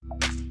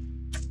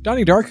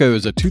Donnie Darko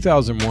is a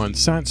 2001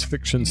 science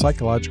fiction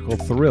psychological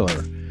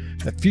thriller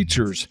that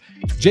features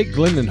Jake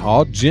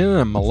Gyllenhaal,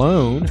 Jenna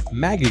Malone,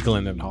 Maggie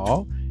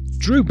Gyllenhaal,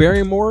 Drew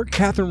Barrymore,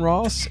 Catherine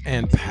Ross,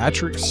 and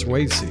Patrick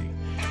Swayze.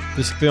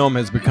 This film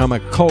has become a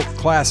cult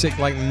classic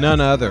like none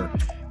other.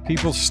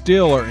 People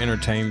still are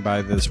entertained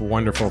by this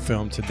wonderful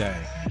film today.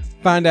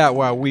 Find out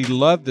why we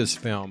love this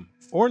film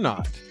or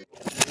not.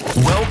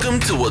 Welcome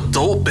to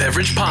Adult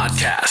Beverage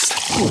Podcast,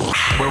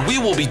 where we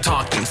will be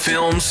talking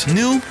films,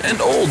 new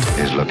and old.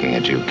 He's looking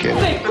at you, kid.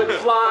 Think,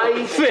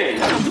 McFly,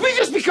 think. Did we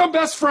just become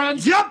best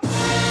friends? Yep.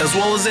 As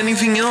well as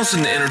anything else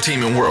in the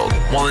entertainment world,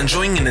 while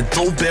enjoying an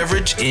adult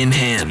beverage in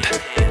hand.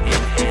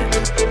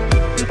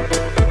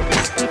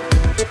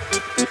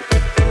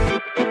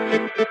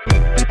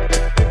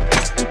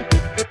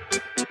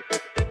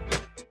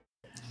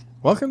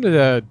 Welcome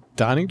to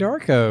Donnie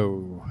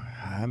Darko.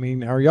 I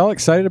mean, are y'all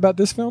excited about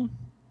this film?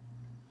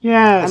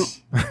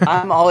 Yes.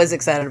 I'm always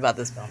excited about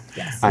this film.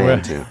 Yes. I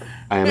am too.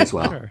 I am as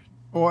well.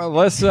 Well,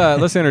 let's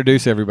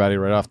introduce everybody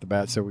right off the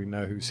bat so we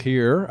know who's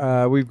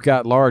here. We've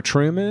got Laura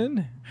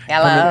Truman.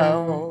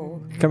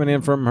 Hello. Coming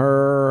in from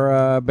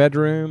her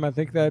bedroom, I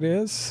think that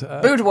is.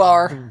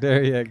 Boudoir.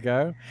 There you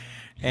go.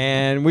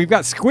 And we've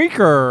got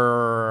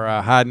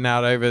Squeaker hiding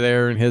out over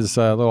there in his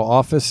little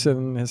office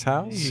in his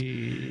house.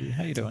 Hey,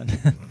 how you doing?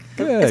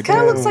 Good. It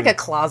kind of looks like a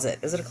closet.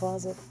 Is it a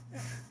closet?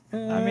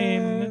 I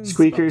mean,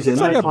 Squeaker's in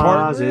my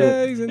closet.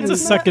 it's a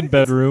second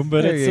bedroom,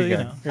 but There it's you you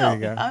go. know, There you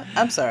go.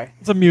 I'm sorry.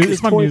 it's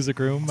my toy- music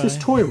room. It's his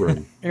toy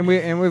room. And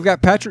we've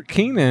got Patrick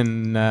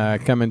Keenan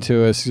coming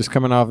to us, just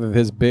coming off of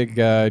his big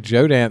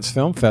Joe Dance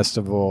Film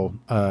Festival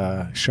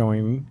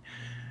showing.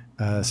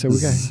 So we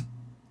got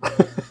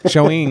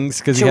showings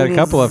because he had a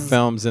couple of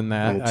films in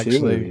that. Yeah,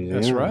 Actually, too,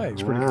 that's yeah. right.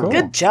 It's pretty Wow. cool.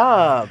 Good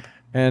job.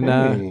 And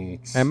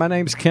Thanks. my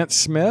name's Kent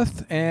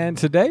Smith, and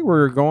today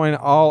we're going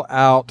all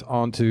out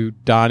onto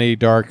Donnie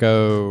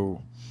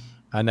Darko.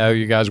 I know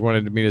you guys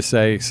wanted me to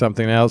say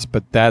something else,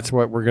 but that's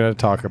what we're going to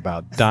talk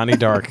about, Donnie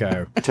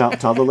Darko.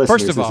 Tell the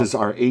listeners, of all- this is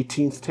our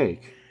 18th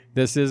take.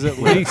 This is at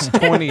least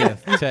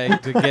 20th take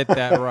to get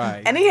that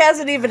right. And he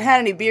hasn't even had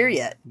any beer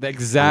yet.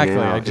 Exactly.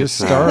 Yeah, I just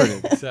it's,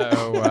 started.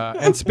 So,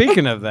 and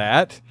speaking of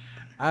that,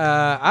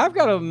 I've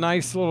got a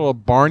nice little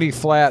Barney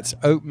Flats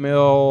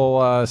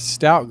oatmeal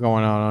stout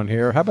going on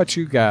here. How about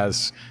you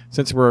guys?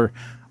 Since we're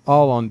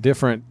all on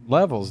different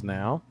levels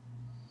now.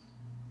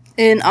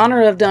 In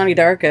honor of Donnie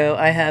Darko,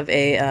 I have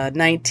a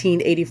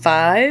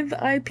 1985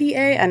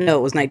 IPA. I know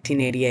it was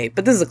 1988,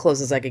 but this is the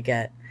closest I could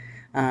get.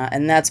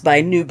 And that's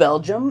by New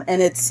Belgium,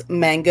 and it's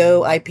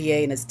mango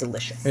IPA, and it's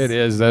delicious. It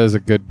is. That is a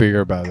good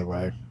beer, by the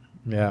way.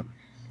 Yeah.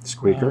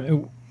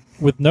 Squeaker.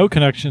 With no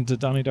connection to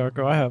Donnie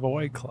Darko, I have a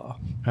White Claw.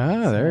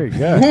 Ah, there you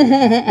go.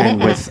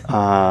 And with,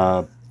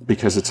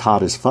 because it's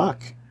hot as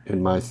fuck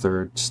in my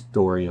third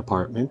story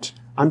apartment,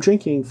 I'm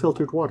drinking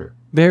filtered water.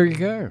 There you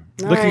go.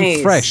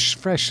 Looking Nice.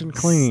 fresh and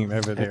clean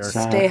over there.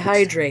 Stay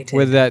hydrated.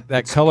 With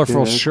that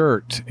colorful good.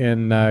 shirt,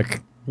 and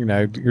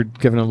you're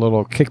giving a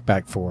little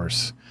kickback for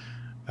us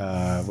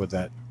with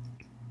that.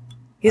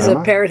 He's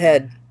a parrot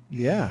head.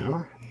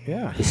 Yeah,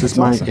 yeah. This that's is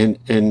my, awesome.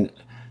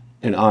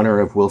 in honor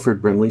of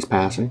Wilford Brimley's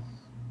passing,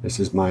 this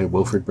is my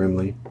Wilford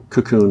Brimley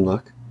cocoon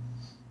look.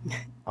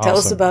 Tell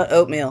us Awesome. about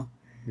oatmeal.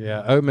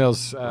 Yeah,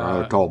 oatmeal's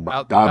Called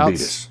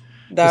diabetes.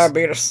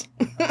 Diabetes.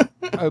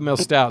 Oatmeal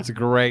stout's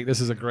great. This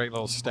is a great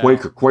little stout.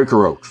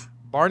 Quaker Oats.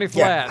 Barney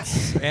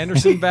Flats,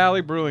 Anderson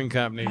Valley Brewing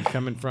Company,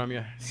 coming from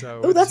you.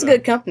 So Oh, that's it's, a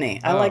good company.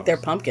 I like oh, their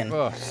pumpkin.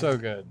 Oh, so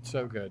good,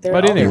 so good. Their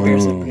But all their anyway,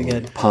 beers are pretty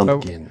good.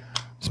 Pumpkin.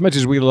 as much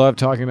as we love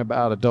talking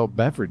about adult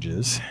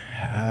beverages,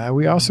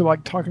 we also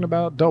like talking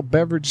about adult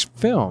beverage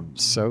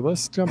films. So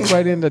let's jump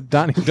right into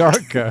Donnie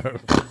Darko.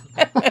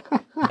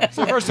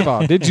 So first of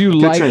all, did you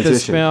like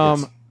this transition, film?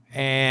 yes.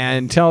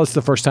 And tell us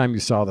the first time you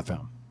saw the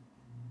film.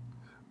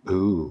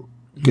 Ooh.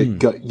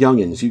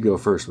 Youngins, you go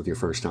first with your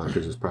first time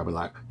because it's probably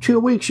like 2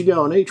 weeks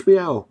ago on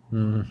HBO.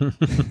 All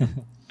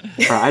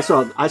right, I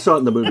saw it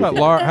in the movie theater.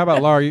 How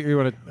about Laura? You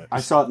want to? I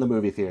saw it in the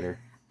movie theater.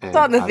 And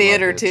Saw it in the I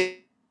theater loved it.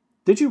 too.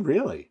 Did you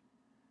really?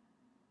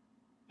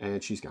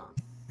 And she's gone.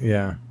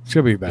 Yeah,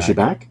 she'll be back. Is she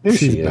back? There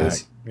She's she back.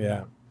 is.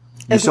 Yeah.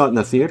 You saw it in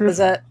the theater, Was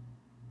that?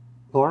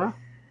 Laura?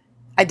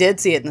 I did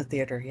see it in the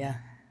theater. Yeah.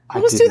 I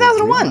It was did not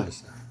 2001.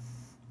 realize that.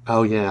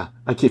 Oh yeah,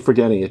 I keep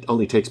forgetting it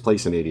only takes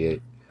place in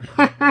 '88.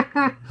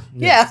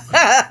 Yeah.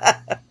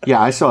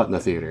 Yeah, I saw it in the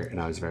theater, and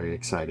I was very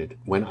excited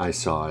when I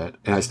saw it.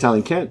 And I was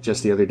telling Kent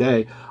just the other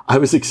day, I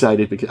was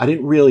excited because I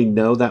didn't really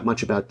know that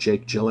much about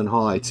Jake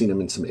Gyllenhaal. I'd seen him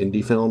in some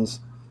indie films,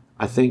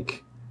 I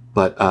think.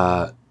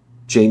 But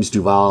James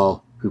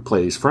Duval, who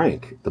plays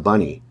Frank, the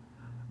bunny,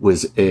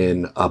 was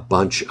in a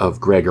bunch of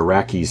Greg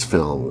Araki's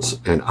films,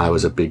 and I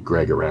was a big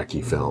Greg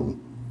Araki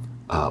film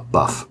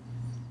buff.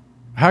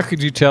 How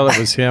could you tell it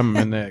was him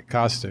in that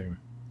costume?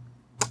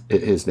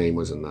 His name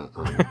was in the...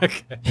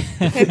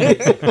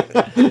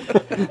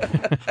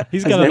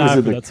 He's got an eye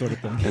for that sort of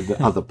thing.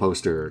 on the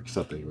poster or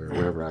something, or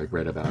wherever I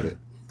read about it.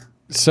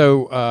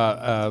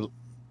 So,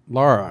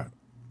 Laura,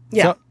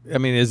 Yeah. I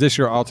mean, is this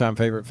your all-time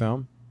favorite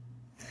film?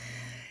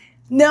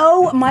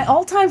 No, my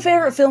all-time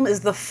favorite film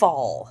is The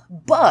Fall,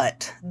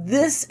 but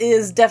this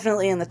is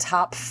definitely in the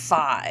top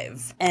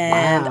 5.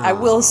 And I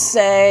will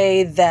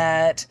say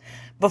that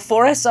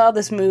before I saw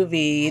this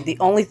movie, the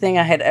only thing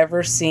I had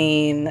ever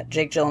seen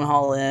Jake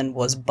Gyllenhaal in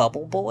was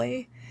Bubble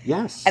Boy.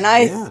 Yes. And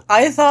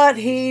I thought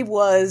he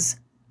was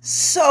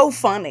so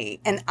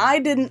funny, and I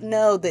didn't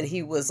know that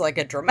he was like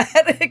a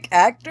dramatic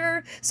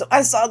actor, so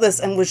I saw this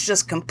and was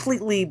just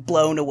completely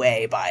blown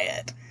away by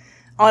it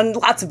on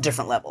lots of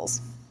different levels.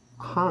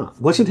 Huh.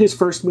 Wasn't his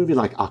first movie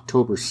like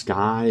October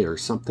Sky or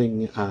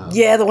something?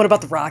 Yeah, the one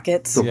about the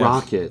rockets. The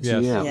Rockets,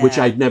 Yes. yeah, which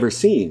I'd never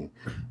seen.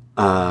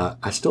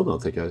 I still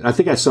don't think I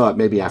think I saw it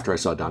maybe after I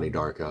saw Donnie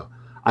Darko.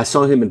 I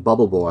saw him in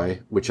Bubble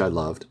Boy, which I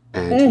loved,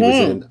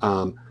 and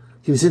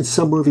he was in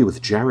some movie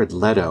with Jared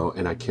Leto,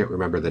 and I can't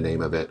remember the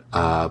name of it.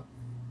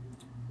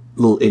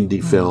 Little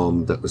indie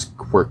film that was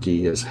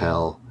quirky as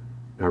hell.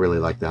 I really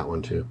liked that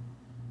one too.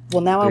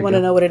 Well, now I want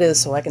to know what it is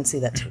so I can see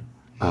that too.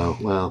 Oh,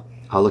 well,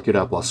 I'll look it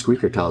up while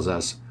Squeaker tells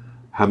us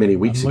how many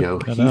weeks ago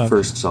he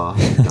first saw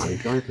Donnie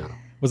Darko.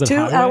 Was it 2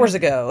 hours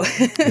ago.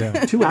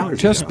 2 hours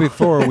Just ago.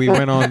 before we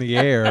went on the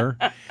air,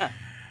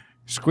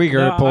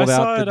 Squeaker pulled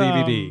out the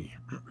DVD.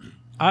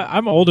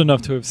 I'm old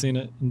enough to have seen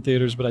it in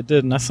theaters, but I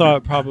didn't. I saw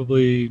it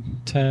probably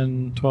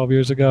 10, 12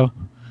 years ago,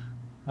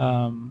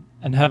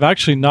 and have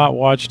actually not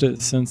watched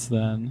it since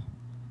then.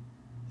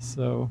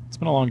 So it's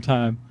been a long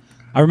time.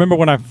 I remember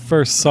when I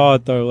first saw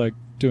it, though, like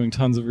doing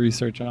tons of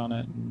research on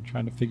it and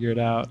trying to figure it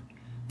out.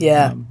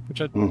 Yeah.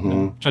 Which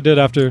I did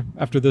after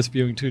this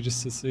viewing, too,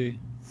 just to see.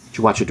 Did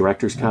you watch a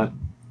director's cut?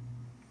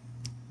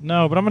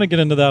 No, but I'm going to get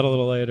into that a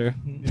little later.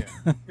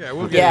 Yeah,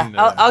 we'll get into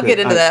that. I'll get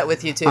into that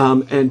with you too.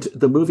 And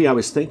the movie I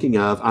was thinking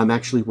of, I'm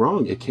actually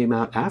wrong. It came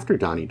out after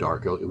Donnie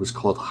Darko. It was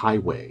called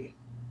Highway.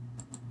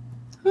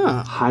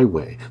 Huh.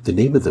 Highway. The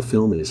name of the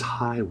film is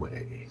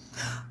Highway.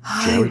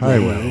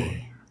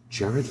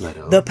 Jared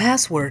Leto. The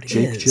password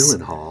Jake is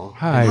Gyllenhaal.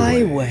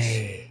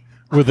 Highway.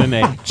 With an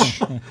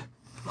H.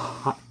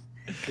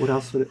 What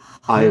else would it?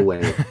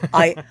 Highway.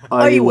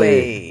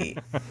 Highway.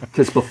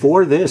 Because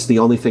before this, the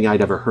only thing I'd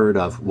ever heard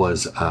of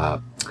was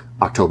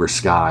October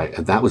Sky,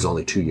 and that was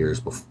only 2 years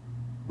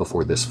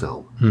before this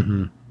film.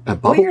 Mm-hmm.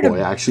 And Bubble Weird.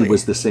 Boy actually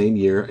was the same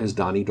year as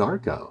Donnie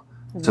Darko.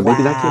 So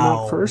maybe that came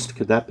out first.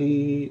 Could that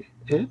be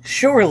it?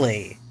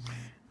 Surely.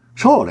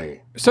 Surely.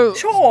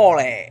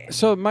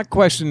 So my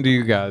question to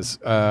you guys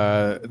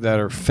that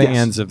are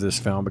fans of this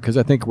film, because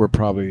I think we're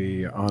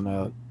probably on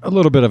a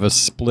little bit of a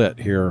split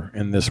here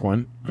in this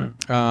one,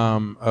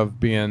 of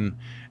being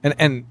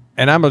and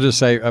I'm gonna just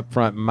say up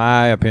front,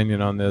 my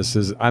opinion on this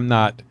is I'm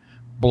not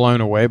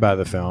blown away by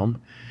the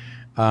film.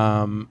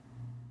 I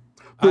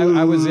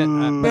was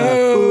in,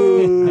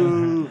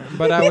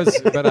 but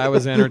I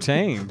was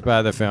entertained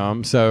by the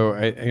film. So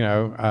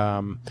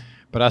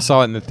but I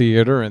saw it in the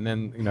theater, and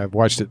then I've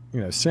watched it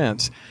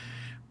since.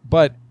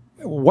 But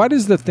what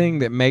is the thing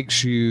that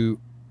makes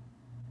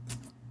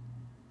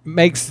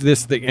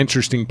this the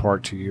interesting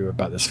part to you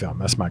about this film?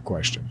 That's my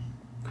question.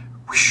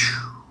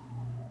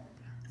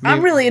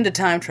 I'm really into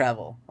time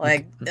travel.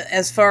 Like,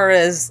 as far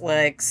as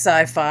like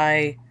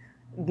sci-fi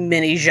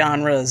mini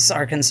genres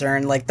are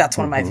concerned, like that's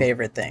one of my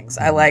favorite things.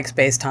 I like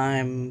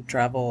space-time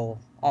travel,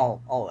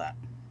 all of that.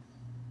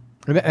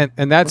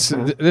 And that's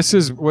this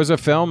was a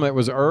film that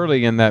was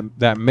early in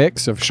that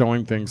mix of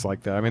showing things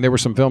like that. I mean, there were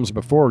some films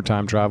before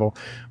time travel,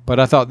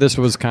 but I thought this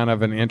was kind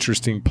of an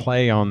interesting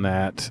play on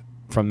that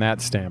from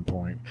that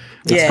standpoint.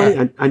 It's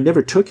funny, I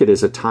never took it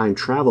as a time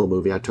travel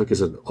movie. I took it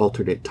as an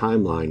alternate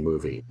timeline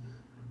movie.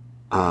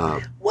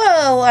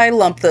 Well, I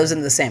lump those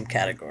in the same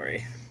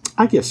category.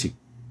 I guess you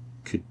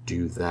could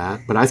do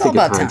that, but I think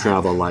of time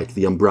travel like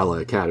the Umbrella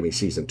Academy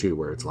season 2,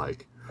 where it's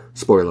like,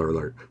 spoiler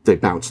alert, they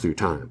bounce through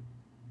time.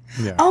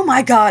 Yeah. Oh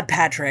my God,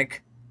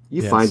 Patrick!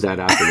 You find that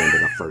out at the end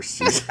of the first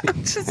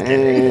season. Just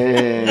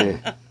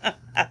kidding.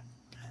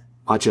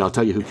 Watch it. I'll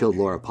tell you who killed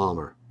Laura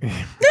Palmer.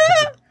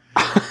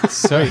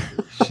 So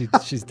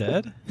she's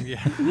dead?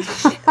 Yeah.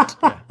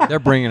 They're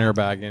bringing her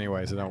back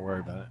anyway, so don't worry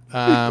about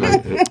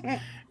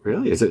it.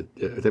 Really? Is it?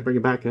 Are they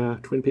bringing back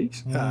Twin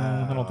Peaks?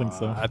 I don't think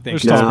so. I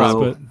think There's talks, no.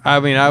 but I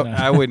mean,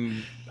 I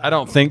wouldn't. I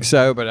don't think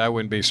so, but I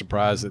wouldn't be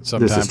surprised that This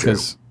sometime is true.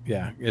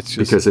 it's just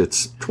Because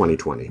it's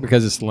 2020.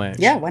 because it's Lynch.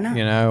 Yeah, why not?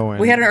 And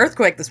We had an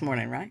earthquake this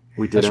morning, right?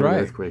 We did That's have right.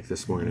 an earthquake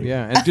this morning.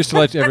 yeah, and just to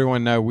let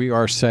everyone know, we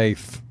are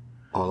safe.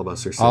 All of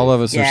us are safe. All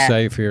of us Yeah. are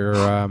safe here.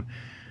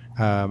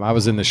 I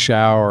was in the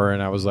shower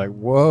and I was like,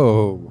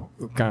 "Whoa!"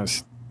 Kind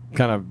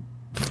of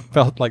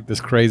felt like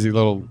this crazy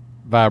little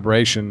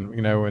vibration,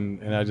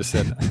 and I just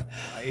said,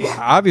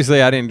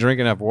 obviously I didn't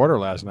drink enough water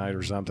last night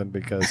or something,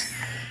 because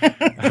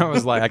I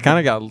was like, I kind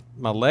of got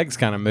my legs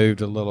kind of moved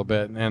a little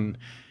bit,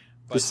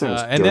 This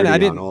sounds and dirty then I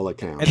didn't, on all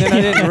accounts. and then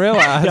I didn't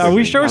realize. Yeah, are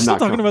we sure we're I'm still not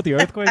talking com- about the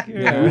earthquake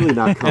here? I'm really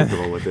not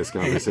comfortable with this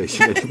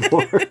conversation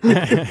anymore.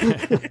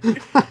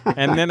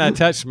 And then I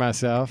touched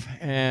myself,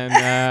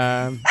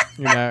 and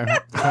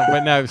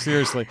but no,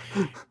 seriously.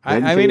 Then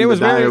I mean, came it was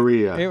the very,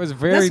 diarrhea. it was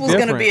very This was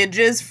different. going to be a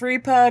jizz-free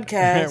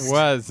podcast. It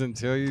was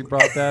until you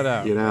brought that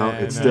up. You know,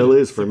 And, it still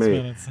is for 6 me.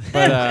 minutes.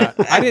 But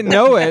I didn't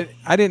know it.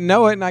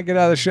 And I get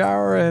out of the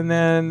shower, and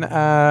then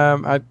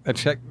I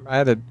checked. I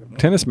had a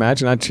tennis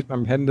match, and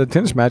I'm heading to the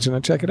tennis match, and I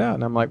check it out,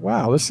 and I'm like,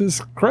 wow, this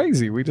is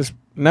crazy. We just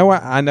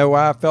I know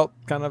why I felt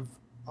kind of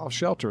off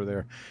shelter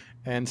there,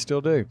 and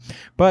still do.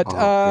 But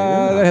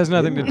yeah, that has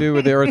nothing to do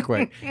with the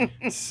earthquake.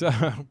 So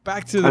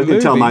back to the I movie.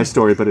 can tell my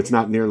story, but it's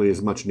not nearly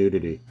as much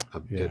nudity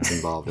it's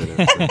involved in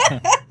it. So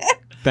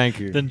Thank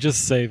you. Then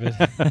just save it.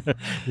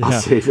 I'll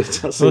save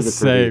it. I'll save Let's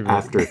it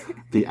for save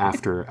the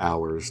after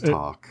hours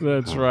talk.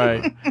 That's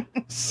right.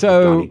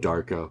 So Donnie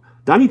Darko.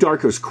 Donnie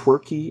Darko's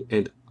quirky,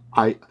 and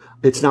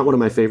it's not one of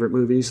my favorite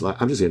movies.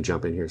 I'm just going to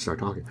jump in here and start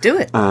talking. Do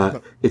it.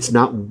 It's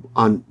not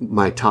on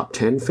my top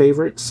 10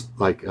 favorites,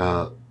 like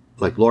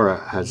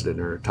Laura has it in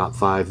her top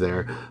 5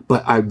 there.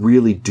 But I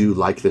really do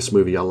like this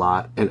movie a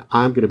lot. And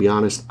I'm going to be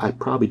honest, I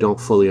probably don't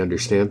fully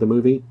understand the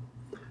movie.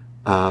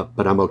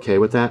 But I'm okay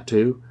with that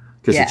too.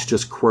 Because it's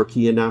just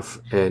quirky enough.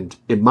 And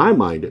in my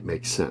mind, it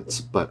makes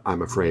sense. But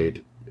I'm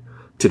afraid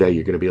today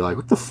you're going to be like,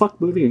 what the fuck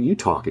movie are you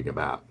talking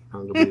about?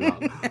 I'm going to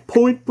be like,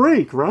 Point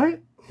Break, right?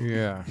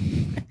 yeah,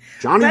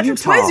 Johnny Patrick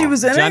Utah. Swayze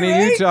was in Johnny it,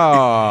 right?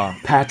 Utah.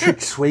 Patrick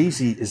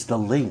Swayze is the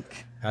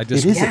link. It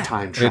is a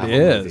time travel It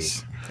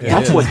is. movie.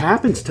 That's what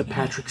happens to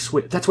Patrick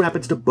Swayze. That's what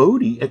happens to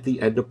Bodhi at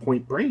the end of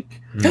Point Break.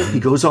 He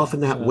goes off in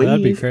that that'd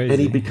be wave, crazy. and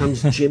he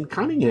becomes Jim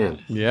Cunningham.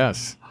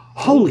 Yes,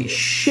 Holy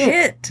shit!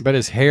 Shit. but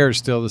his hair's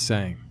still the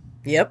same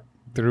Yep.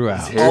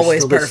 throughout. Hair's Always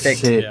still the perfect.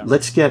 same. Yeah.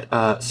 Let's get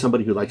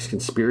somebody who likes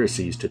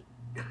conspiracies to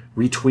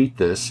retweet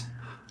this.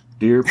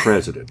 Dear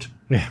President.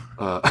 Yeah.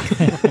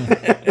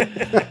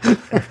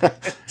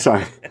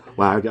 Sorry.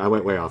 Wow, I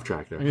went way off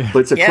track there. But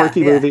it's a Yeah,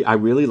 quirky yeah. movie. I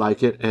really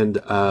like it. And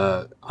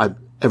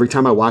every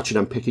time I watch it,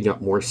 I'm picking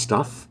up more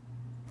stuff,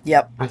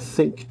 Yep. I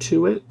think,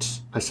 to it.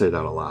 I say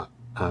that a lot.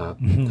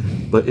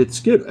 But it's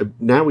good.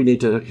 Now we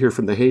need to hear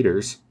from the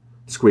haters.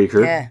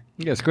 Squeaker. Yeah.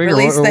 Yeah, Squeaker,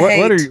 Release the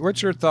hate.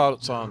 what's your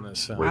thoughts on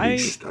this film? Where do you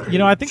start?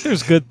 I think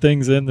there's good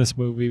things in this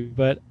movie,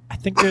 but I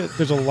think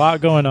there's a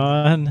lot going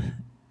on,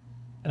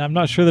 and I'm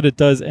not sure that it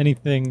does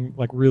anything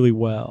like really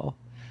well.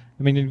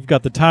 I mean, you've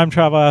got the time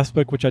travel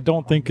aspect, which I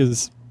don't think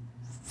is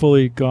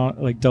fully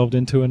delved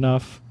into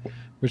enough,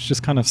 which is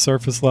just kind of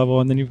surface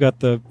level, and then you've got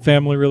the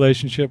family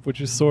relationship, which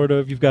is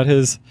you've got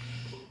his,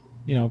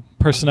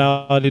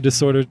 personality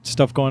disorder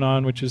stuff going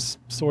on, which is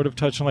sort of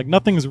touching. Like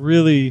nothing's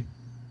really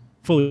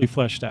fully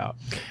fleshed out.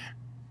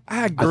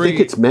 I I agree. think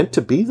it's meant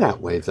to be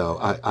that way, though.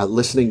 I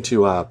listening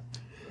to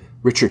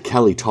Richard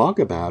Kelly talk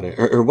about it,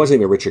 or it wasn't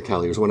even Richard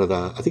Kelly. It was one of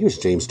I think it was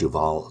James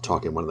Duval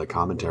talking in one of the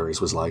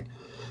commentaries, was like,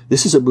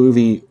 this is a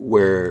movie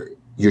where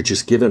you're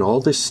just given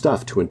all this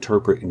stuff to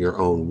interpret in your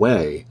own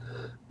way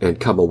and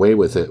come away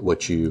with it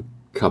what you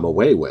come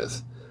away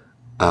with.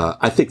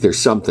 I think there's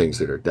some things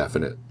that are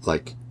definite,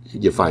 like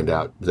you find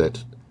out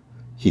that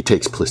he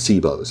takes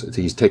placebos.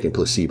 He's taking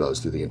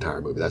placebos through the entire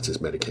movie. That's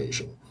his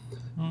medication.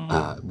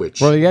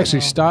 Which Well, he actually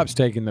stops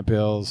taking the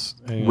pills.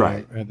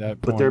 Right. At that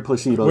point. but they're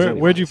placebos. anyway.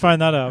 Where'd you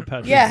find that out,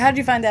 Patrick? Yeah, how'd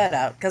you find that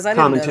out? Because I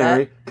didn't know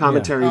that.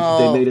 Commentary. Oh.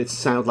 They made it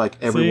sound like See,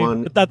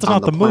 everyone but that's on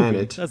not the the movie.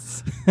 planet,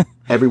 That's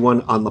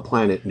everyone on the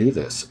planet knew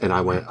this, and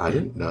I went, I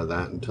didn't know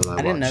that until I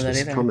didn't know watched that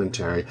this either.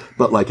 commentary.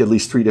 But like at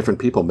least 3 different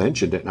people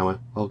mentioned it, and I went,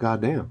 oh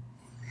goddamn.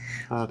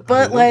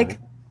 But like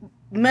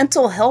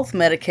mental health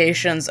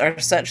medications are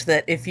such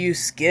that if you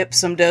skip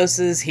some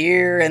doses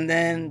here and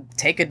then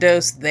take a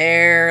dose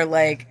there,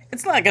 like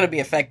it's not going to be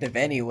effective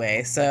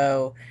anyway.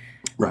 So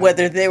Right.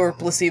 whether they were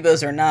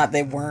placebos or not,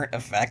 they weren't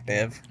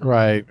effective.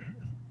 Right.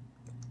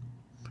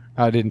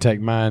 I didn't take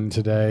mine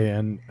today,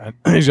 and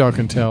as y'all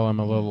can tell, I'm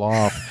a little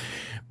off.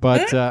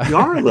 But you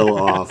are a little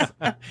off.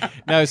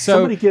 no, so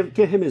Somebody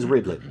get him his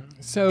Ridley.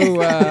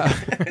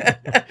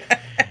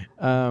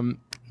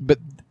 But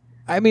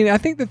I mean, I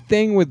think the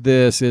thing with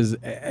this is,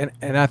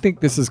 and I think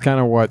this is kind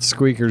of what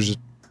Squeaker's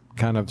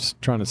kind of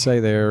trying to say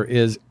there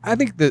is, I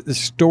think that the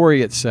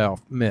story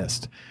itself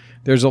missed.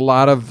 There's a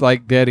lot of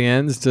like dead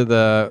ends to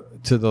the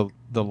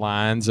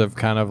lines of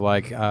kind of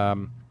like,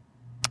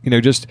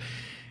 just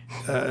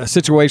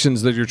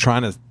situations that you're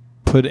trying to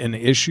put an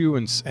issue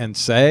and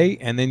say,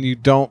 and then you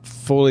don't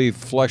fully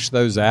flesh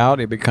those out.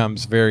 It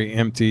becomes very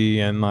empty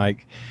and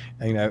like,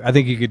 I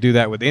think you could do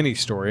that with any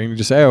story. And you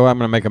just say, oh, I'm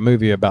going to make a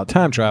movie about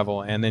time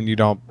travel, and then you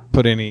don't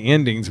put any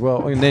endings.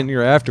 Well, and then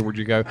you're afterward,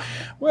 you go,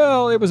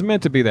 well, it was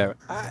meant to be that.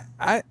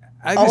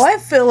 I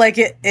feel like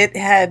it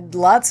had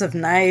lots of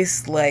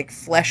nice like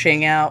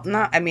fleshing out.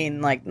 Not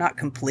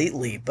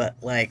completely, but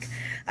like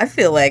I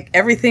feel like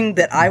everything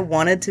that I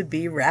wanted to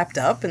be wrapped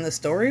up in the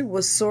story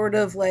was sort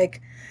of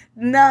like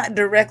not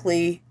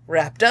directly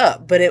wrapped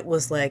up, but it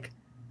was like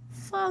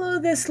follow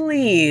this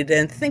lead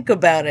and think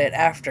about it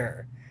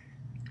after.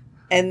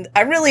 And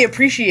I really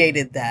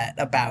appreciated that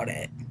about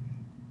it.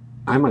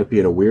 I might be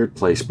in a weird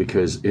place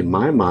because in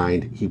my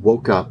mind, he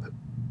woke up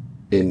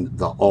in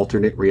the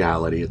alternate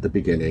reality at the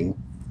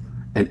beginning,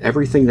 and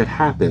everything that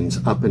happens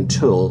up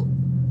until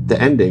the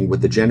ending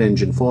with the jet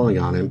engine falling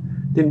on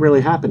him didn't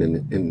really happen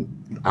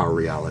in our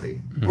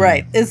reality.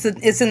 Right. It's in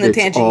the It's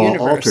tangent all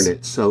universe.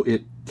 alternate, so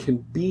it can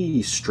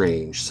be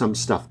strange. Some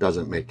stuff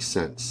doesn't make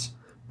sense.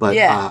 But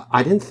Yeah.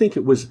 I didn't think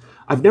it was.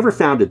 I've never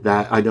found it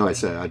that. I know I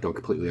said I don't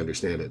completely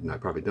understand it, and I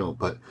probably don't.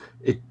 But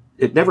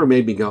it never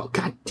made me go,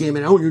 God damn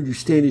it, I don't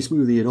understand this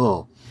movie at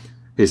all.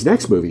 His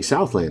next movie,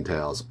 Southland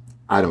Tales,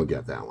 I don't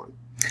get that one.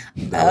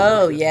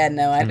 Oh, yeah,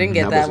 no, I didn't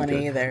get that wasn't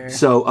one good. either.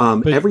 So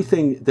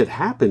everything that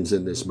happens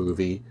in this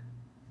movie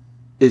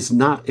is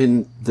not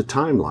in the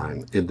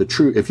timeline, in the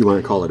true, if you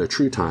want to call it a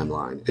true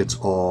timeline. It's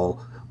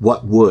all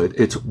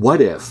it's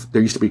what if.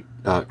 There used to be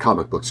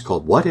comic books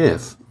called What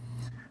If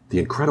the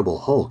Incredible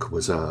Hulk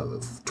was a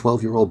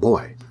 12-year-old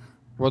boy.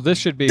 Well, this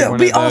should be That'd one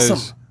be of those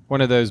awesome. one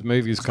of those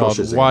movies called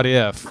Shazam. What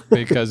If,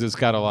 because it's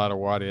got a lot of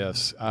what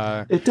ifs.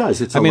 It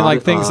does. It's I a mean, lot like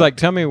of, things like,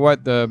 tell me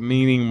what the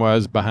meaning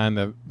was behind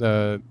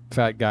the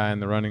fat guy in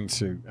the running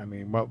suit. I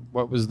mean,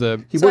 what was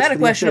the? he So I works had a for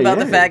the question about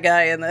the FAA. fat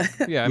guy in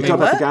the. Yeah, I You mean, talk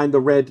about what? the guy in the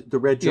red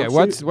yeah.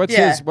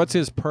 jumpsuit? What's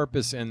his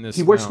purpose in this?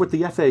 He works film? with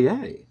the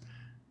FAA.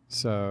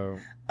 So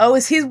Oh,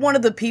 is he one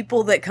of the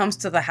people that comes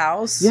to the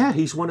house? Yeah,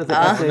 he's one of the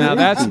FAA. now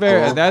that's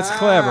people. that's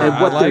clever.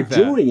 And what I like they're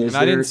that. doing is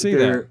and I didn't see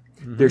that.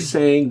 they're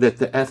saying that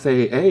the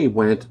FAA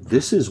went,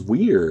 this is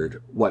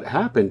weird what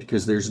happened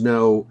because they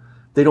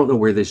don't know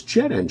where this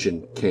jet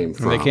engine came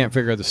from. And they can't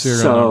figure the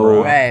serial So- number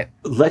out. Right.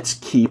 Let's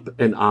keep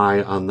an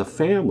eye on the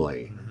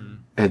family.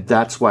 And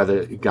that's why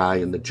the guy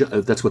in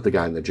that's what the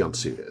guy in the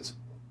jumpsuit is.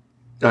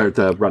 Or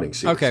the running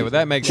suit. Okay, well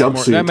that makes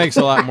Jumpsuit. that makes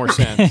a lot more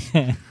sense.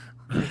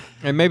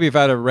 And maybe if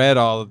I'd have read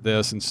all of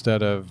this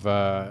instead of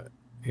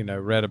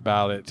read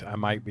about it, I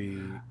might be.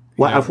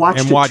 Well, I've watched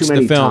and it watched too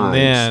many the film. times.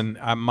 Then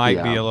I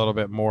might be Yeah. a little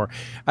bit more.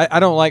 I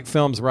don't like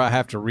films where I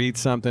have to read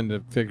something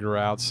to figure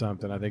out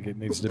something. I think it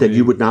needs to Then be.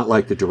 you would not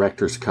like the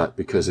director's cut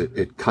because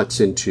it cuts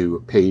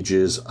into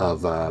pages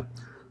of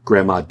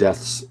Grandma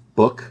Death's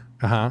book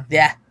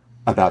Yeah.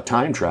 about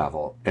time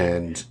travel,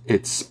 and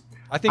it's.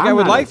 I think I'm I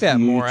would not like a that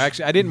huge- more.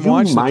 Actually, I didn't you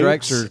watch the might-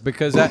 directors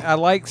because I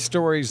like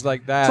stories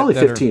like that. It's only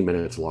that are- 15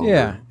 minutes long.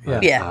 Yeah,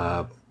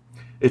 Yeah.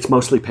 It's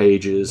mostly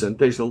pages, and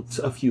there's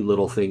a few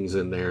little things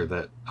in there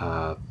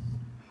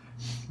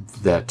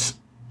that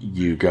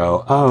you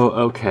go, oh,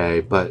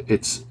 okay, but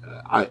it's.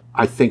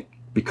 I think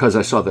because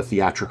I saw the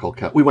theatrical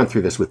cut, we went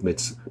through this with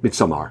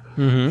Midsommar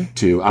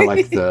too. I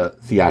like the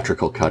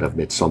theatrical cut of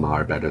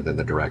Midsommar better than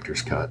the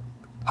director's cut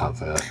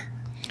of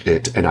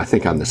it, and I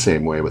think I'm the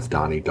same way with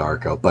Donnie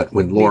Darko. But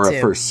when Laura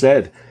too. first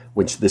said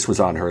when this was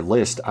on her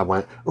list, I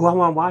went, oh, I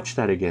want to watch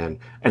that again,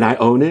 and I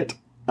own it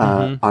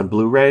on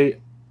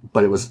Blu-ray,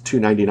 but it was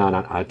 $2.99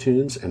 on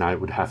iTunes, and I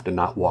would have to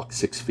not walk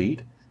 6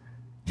 feet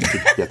to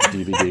get the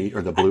DVD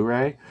or the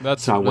Blu-ray.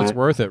 That's So I went,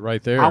 worth it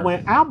right there. I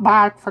went, I'll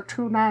buy it for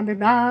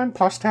 $2.99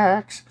 plus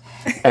tax.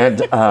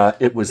 And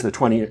it was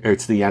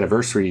it's the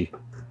anniversary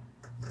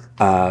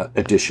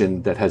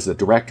edition that has the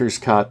director's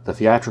cut, the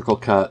theatrical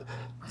cut,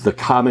 the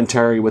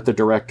commentary with the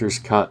director's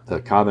cut, the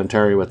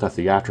commentary with the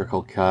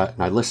theatrical cut.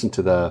 And I listened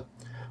to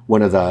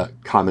one of the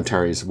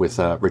commentaries with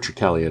Richard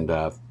Kelly and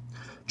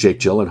Jake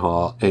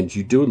Gyllenhaal, and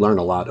you do learn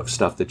a lot of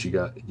stuff that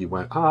you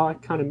went, oh, I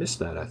kind of missed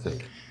that, I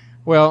think.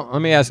 Well,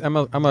 let me ask. I'm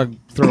gonna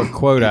throw a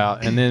quote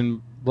out, and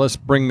then let's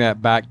bring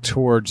that back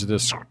towards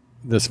this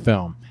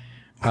film.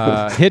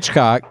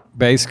 Hitchcock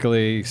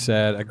basically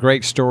said, "A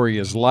great story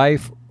is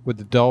life with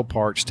the dull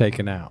parts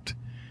taken out."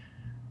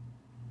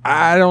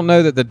 I don't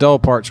know that the dull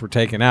parts were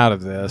taken out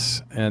of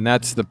this, and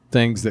that's the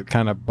things that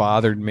kind of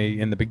bothered me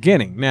in the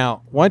beginning.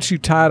 Now, once you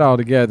tie it all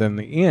together in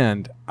the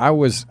end, I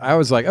was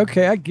like,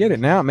 okay, I get it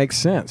now. It makes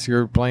sense.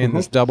 You're playing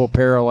this double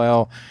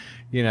parallel,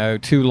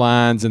 two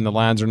lines, and the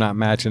lines are not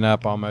matching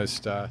up.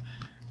 Almost,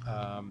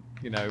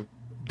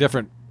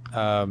 different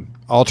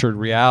altered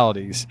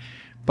realities.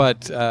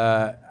 But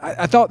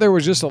I thought there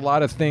was just a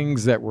lot of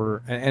things that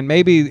were, and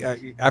maybe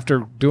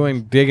after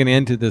digging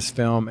into this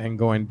film and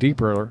going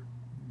deeper,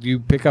 you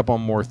pick up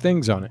on more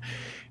things on it.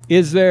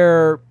 Is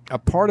there a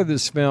part of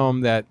this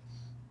film that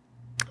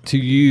to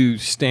you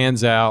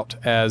stands out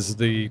as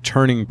the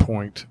turning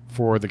point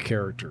for the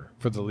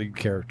lead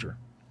character?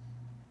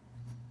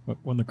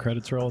 When the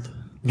credits rolled.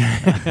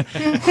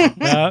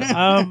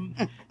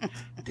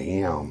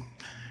 Damn.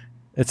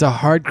 It's a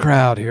hard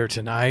crowd here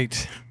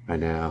tonight. I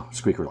know.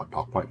 Squeaker like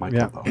dog bite my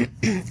Yeah. tempo.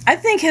 I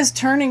think his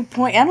turning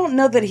point, I don't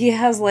know that he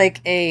has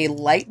like a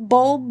light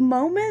bulb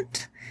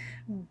moment,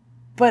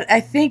 but I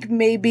think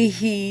maybe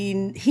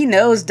he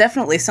knows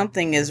definitely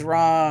something is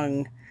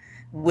wrong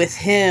with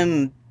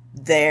him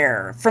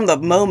there from the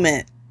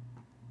moment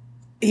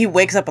he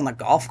wakes up on the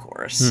golf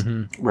course.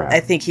 Right. I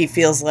think he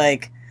feels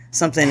like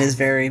something is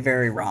very,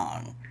 very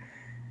wrong.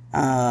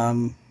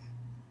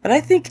 But I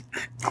think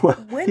Well,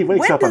 When- he wakes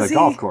when up on a does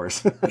golf he-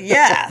 course.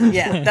 yeah,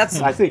 that's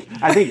I think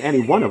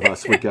any one of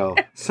us would go,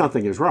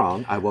 something is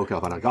wrong. I woke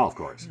up on a golf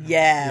course.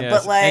 yeah. Yes, But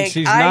and like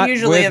she's I not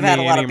usually with have had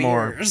a me lot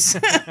anymore. of beers.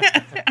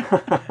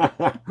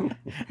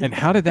 And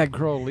how did that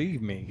girl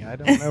leave me? I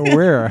don't know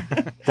where.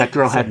 That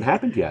girl hadn't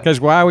happened yet. Because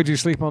why would you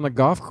sleep on the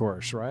golf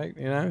course, right?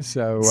 You know,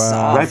 so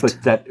Soft. Right,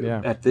 but that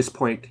Yeah. at this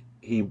point,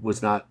 he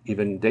was not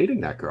even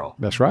dating that girl.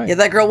 that's right. Yeah,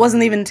 that girl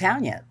wasn't even in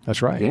town yet.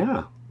 That's right.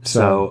 Yeah.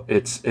 So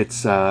it's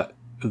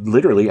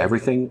literally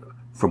everything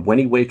from when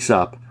he wakes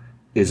up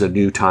is a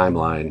new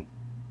timeline,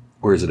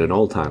 or is it an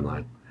old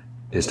timeline?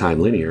 Is time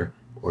linear,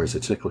 or is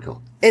it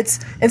cyclical? It's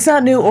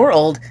not new or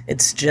old.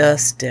 It's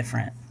just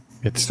different.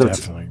 It's So it's-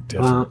 definitely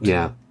different.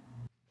 Yeah.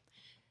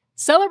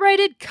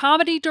 Celebrated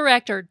comedy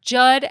director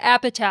Judd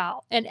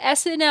Apatow and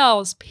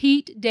SNL's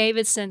Pete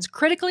Davidson's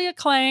critically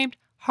acclaimed,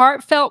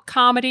 heartfelt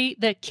comedy,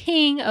 The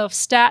King of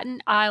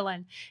Staten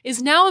Island,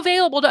 is now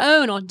available to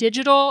own on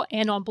digital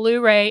and on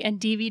Blu-ray and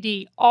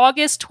DVD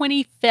August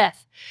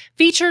 25th.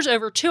 Features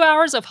over 2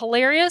 hours of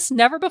hilarious,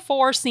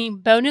 never-before-seen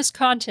bonus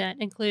content,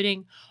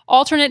 including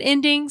alternate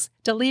endings,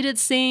 deleted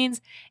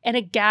scenes, and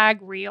a gag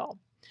reel.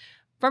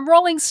 From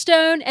Rolling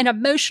Stone, an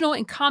emotional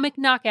and comic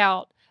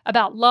knockout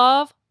about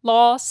love,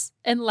 loss,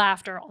 and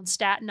laughter on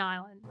Staten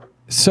Island.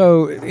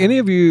 So,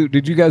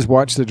 did you guys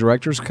watch the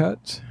director's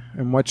cut?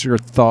 And what's your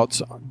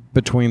thoughts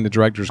between the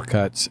director's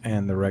cuts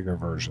and the regular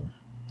version?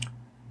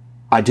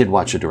 I did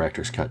watch the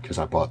director's cut because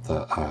I bought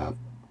the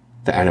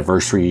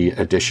anniversary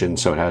edition.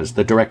 So it has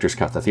the director's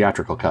cut, the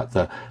theatrical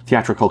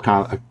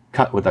cut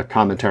cut with a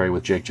commentary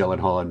with Jake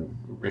Gyllenhaal and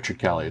Richard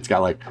Kelly. It's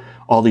got like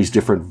all these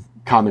different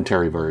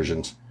commentary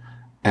versions.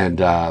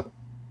 And I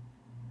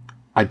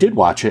did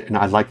watch it, and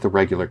I like the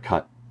regular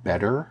cut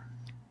better.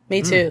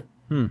 Me too.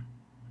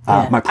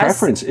 My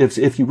preference,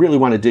 if you really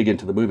want to dig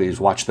into the movie, is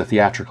watch the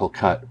theatrical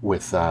cut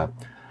with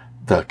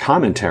the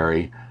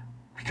commentary,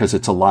 because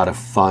it's a lot of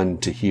fun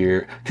to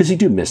hear. Because you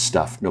do miss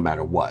stuff no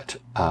matter what,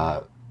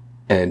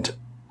 and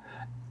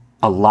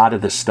a lot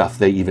of the stuff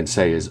they even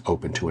say is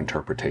open to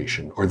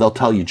interpretation, or they'll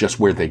tell you just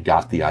where they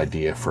got the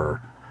idea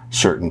for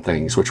certain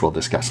things, which we'll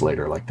discuss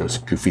later, like those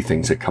goofy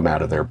things that come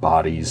out of their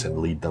bodies and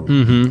lead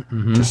them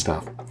to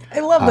stuff. I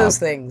love those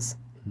things.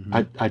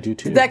 I do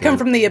too. Did that come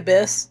from the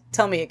abyss?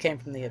 Tell me it came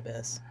from the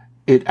abyss.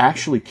 It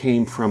actually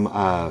came from.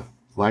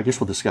 Well, I guess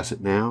we'll discuss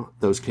it now.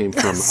 Those came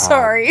from.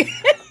 Sorry.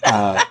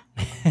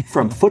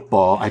 From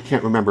football. I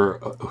can't remember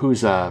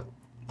who's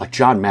like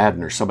John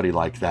Madden or somebody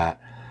like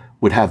that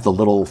would have the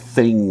little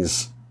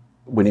things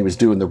when he was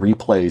doing the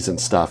replays and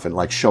stuff, and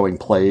like showing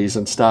plays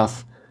and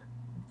stuff,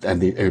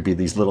 and it would be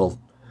these little.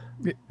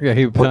 Yeah,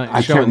 he was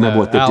I can't remember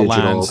what the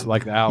outlines, digital,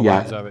 like the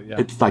outlines of it. Yeah,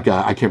 it's like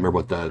I can't remember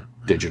what the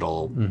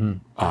digital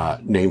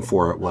name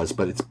for it was,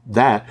 but it's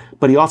that.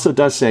 But he also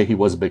does say he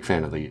was a big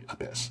fan of the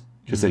Abyss,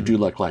 because they do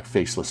look like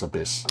faceless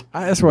Abyss.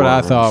 that's what I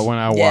worms. thought when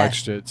I Yeah.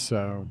 watched it.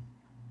 So,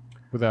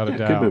 without a Yeah,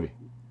 doubt, good movie.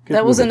 Good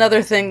That was movie.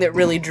 another thing that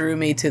really drew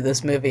me to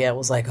this movie. I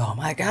was like, oh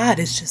my God,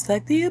 it's just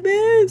like the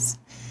abyss.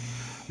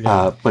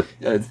 But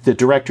the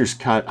director's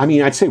cut, I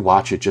mean, I'd say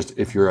watch it just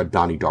if you're a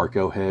Donnie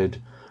Darko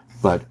head.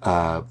 But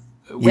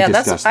we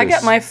discussed I got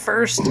this. my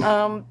first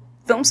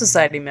Film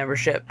Society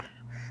membership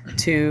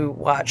to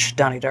watch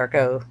Donnie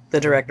Darko, the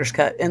director's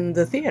cut, in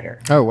the theater.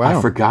 Oh wow!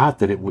 I forgot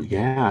that it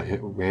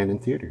ran in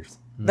theaters.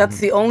 That's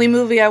the only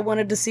movie I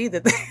wanted to see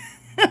that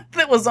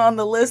that was on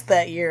the list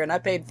that year, and I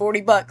paid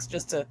 $40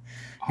 just to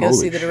go Holy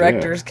see the shit.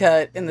 director's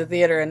cut in the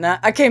theater. And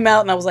I came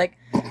out and I was like,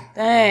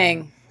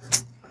 dang,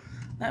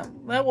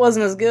 that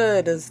wasn't as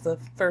good as the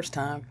first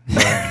time.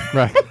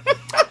 Right.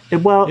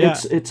 And, well, Yeah.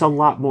 it's a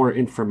lot more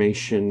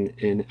information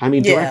in. I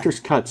mean, Yeah. director's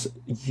cuts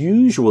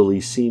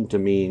usually seem to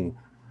mean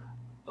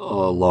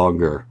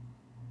longer.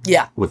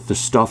 Yeah. With the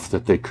stuff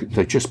that they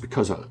just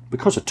because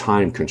of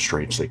time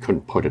constraints they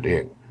couldn't put it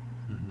in.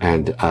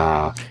 And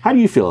how do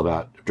you feel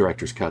about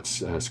director's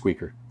cuts,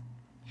 Squeaker?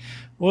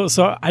 Well,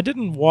 so I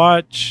didn't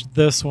watch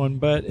this one,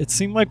 but it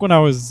seemed like when I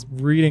was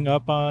reading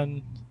up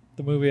on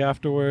the movie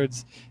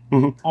afterwards,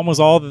 almost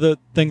all of the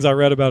things I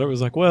read about it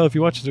was like, well, if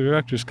you watch the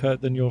director's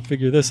cut, then you'll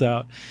figure this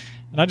out.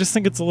 And I just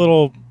think it's a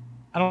little,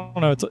 I don't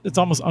know, it's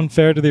almost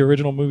unfair to the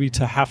original movie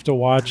to have to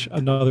watch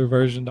another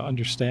version to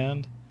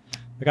understand.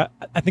 Like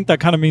I think that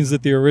kind of means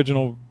that the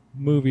original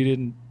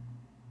movie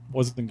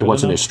wasn't good It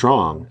wasn't enough. as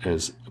strong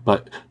as.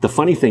 But the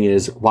funny thing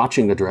is,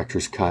 watching the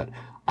director's cut,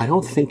 I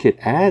don't think it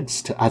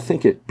adds to. I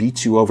think it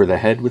beats you over the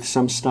head with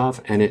some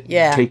stuff, and it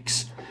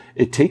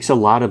takes a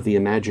lot of the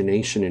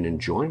imagination and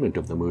enjoyment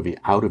of the movie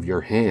out of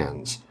your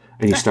hands,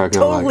 and you start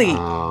going Totally. like,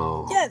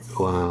 oh, Yes.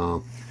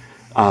 well.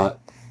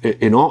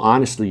 In all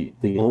honesty,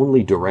 the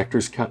only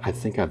director's cut I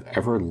think I've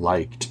ever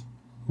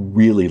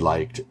really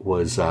liked,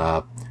 was,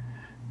 well,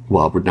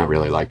 not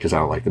really liked because I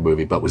don't like the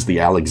movie, but was the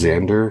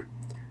Alexander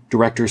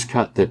director's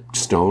cut that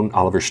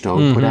Oliver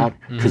Stone put out,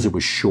 because it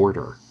was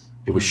shorter.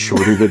 It was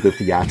shorter than the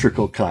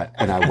theatrical cut,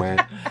 and I went,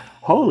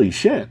 holy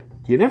shit,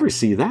 you never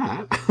see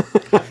that.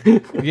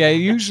 Yeah,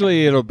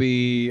 usually it'll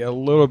be a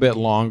little bit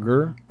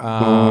longer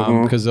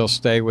because they'll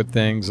stay with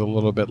things a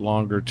little bit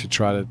longer to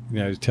try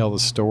to tell the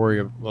story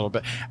a little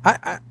bit.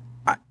 A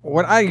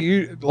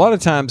lot of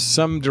times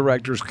some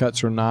directors'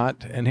 cuts are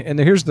not, and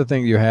here's the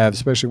thing you have,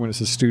 especially when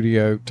it's a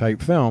studio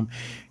type film,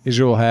 is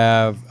you'll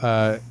have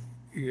a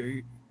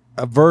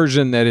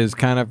version that is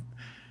kind of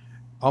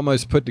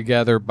almost put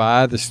together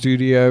by the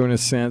studio in a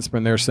sense,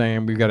 when they're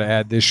saying we've got to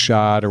add this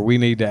shot, or we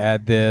need to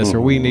add this, or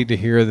we need to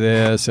hear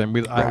this, and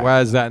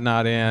why is that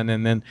not in?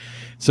 And then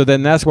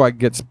that's why it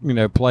gets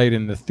played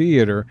in the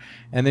theater.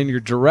 And then your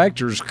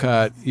director's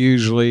cut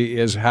usually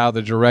is how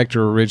the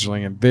director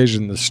originally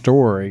envisioned the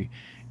story,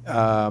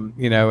 and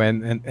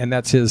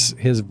that's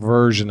his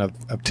version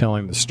of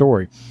telling the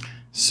story.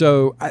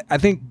 So I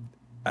think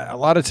a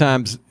lot of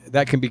times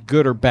that can be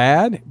good or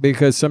bad,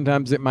 because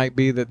sometimes it might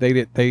be that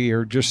they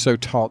are just so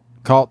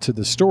caught to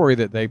the story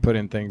that they put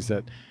in things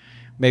that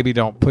maybe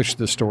don't push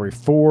the story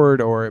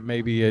forward, or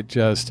maybe it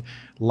just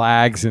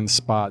lags in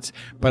spots.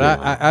 But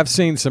I've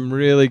seen some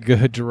really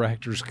good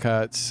director's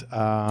cuts.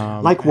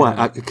 Like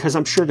what? Because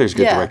I'm sure there's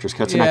good director's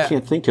cuts, and I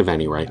can't think of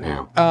any right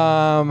now.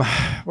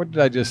 What did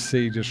I just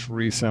see just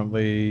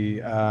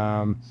recently?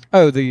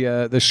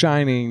 The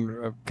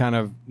Shining kind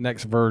of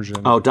next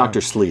version. Oh,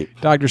 Dr.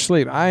 Sleep. Dr.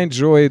 Sleep. I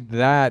enjoyed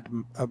that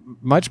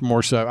much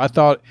more so. I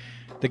thought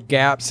the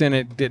gaps in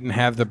it didn't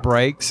have the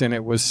breaks, and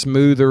it was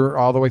smoother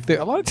all the way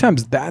through. A lot of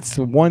times that's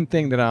the one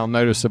thing that I'll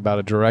notice about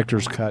a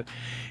director's cut,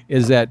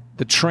 is that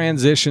the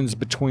transitions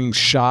between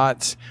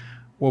shots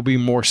will be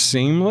more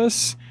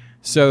seamless.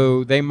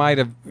 So they might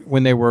have,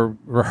 when they were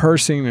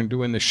rehearsing and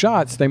doing the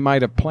shots, they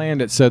might have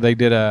planned it so they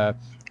did a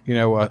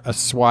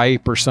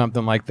swipe or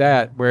something like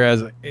that.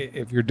 Whereas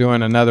if you're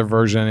doing another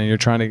version and you're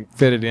trying to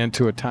fit it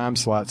into a time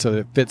slot so that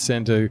it fits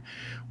into,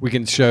 we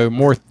can show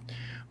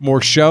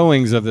more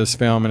showings of this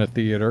film in a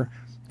theater,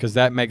 because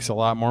that makes a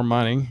lot more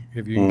money.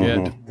 If you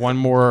can get one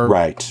more,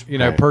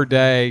 per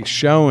day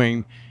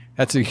showing,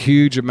 that's a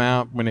huge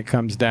amount when it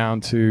comes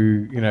down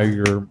to,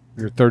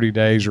 your 30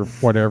 days or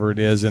whatever it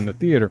is in the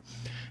theater.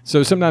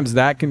 So sometimes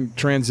that can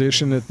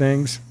transition to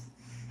things.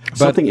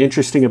 Something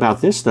interesting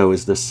about this, though,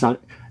 is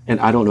and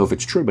I don't know if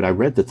it's true, but I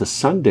read that the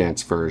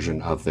Sundance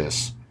version of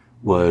this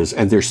was,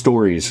 and their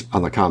stories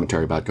on the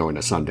commentary about going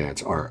to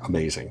Sundance are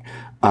amazing.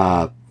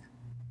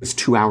 It's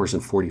 2 hours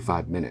and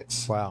 45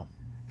 minutes. Wow.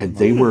 And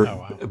they were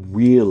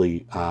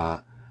really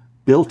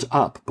built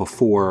up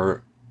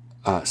before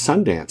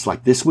Sundance.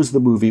 Like, this was the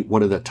movie,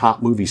 one of the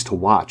top movies to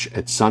watch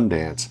at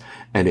Sundance,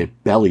 and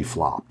it belly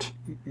flopped.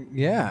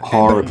 Yeah.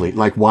 Horribly.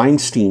 Like,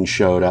 Weinstein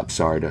showed up,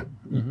 sorry to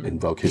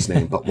invoke his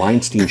name, but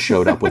Weinstein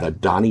showed up with a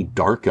Donnie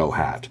Darko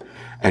hat,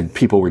 and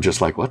people were just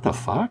like, what the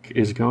fuck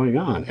is going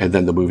on? And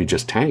then the movie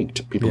just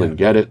tanked. People didn't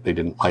get it. They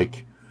didn't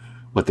like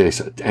what they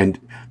said. And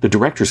the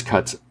director's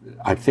cuts,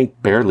 I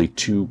think, barely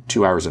 2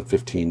 hours and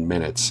 15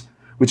 minutes,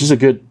 which is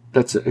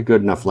that's a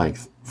good enough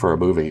length for a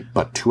movie.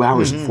 But 2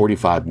 hours and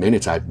 45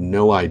 minutes, I have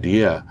no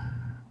idea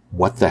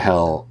what the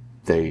hell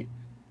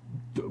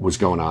was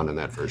going on in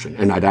that version.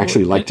 And I'd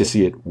actually like to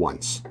see it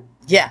once.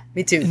 Yeah,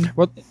 me too.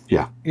 Well,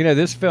 yeah.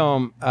 This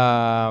film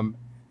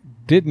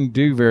didn't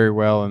do very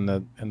well in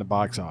the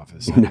box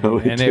office. No,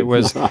 it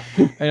was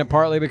and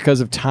partly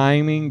because of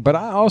timing, but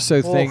I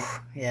also think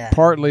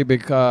partly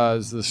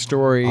because the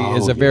story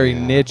is a very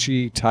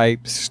niche-y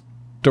type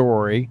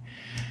story.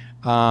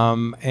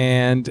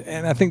 And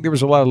I think there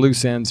was a lot of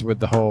loose ends with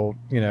the whole,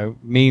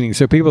 meaning.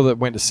 So people that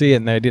went to see it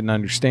and they didn't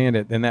understand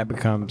it, then that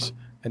becomes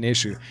an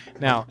issue.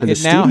 Now,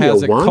 it now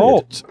has a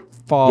cult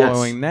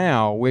following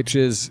now, which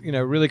is,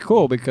 really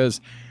cool,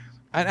 because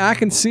I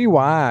can see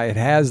why it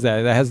has that.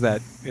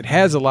 It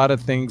has a lot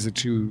of things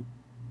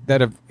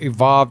that have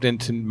evolved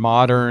into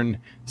modern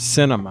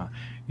cinema.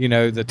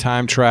 The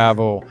time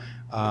travel,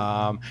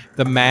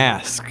 the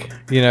Mask.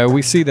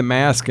 We see the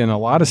Mask in a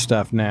lot of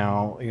stuff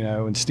now.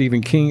 In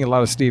Stephen King, a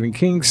lot of Stephen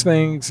King's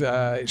things.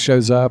 It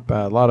shows up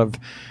a lot of,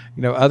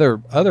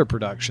 other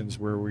productions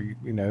where we,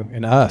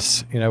 in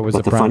Us, was.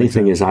 But the funny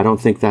thing is, I don't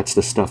think that's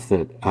the stuff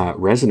that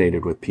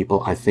resonated with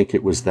people. I think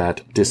it was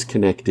that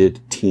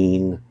disconnected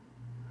teen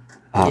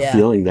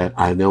feeling that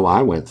I know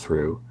I went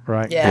through,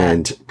 right?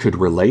 And could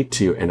relate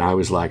to. And I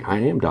was like, I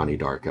am Donnie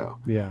Darko.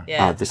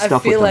 Yeah. The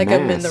stuff I feel with like the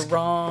I'm in mask, the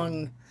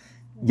wrong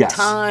yes.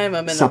 time.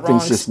 I'm in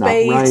Something's the wrong just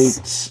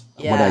space.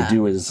 not right. What I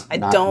do is I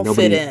don't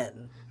fit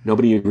in.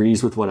 Nobody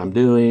agrees with what I'm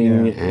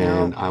doing,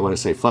 and I want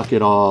to say fuck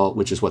it all,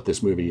 which is what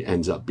this movie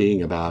ends up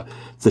being about.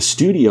 The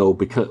studio,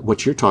 because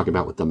what you're talking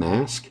about with the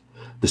Mask,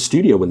 the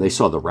studio, when they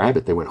saw the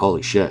rabbit, they went,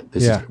 holy shit.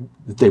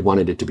 They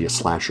wanted it to be a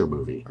slasher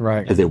movie.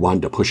 Right. And they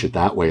wanted to push it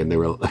that way, and they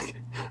were like,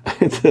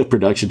 the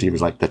production team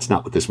was like, that's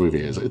not what this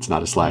movie is. It's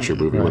not a slasher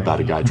movie about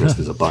a guy dressed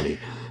as a bunny.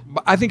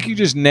 I think you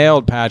just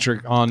nailed,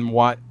 Patrick,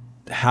 on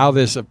how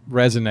this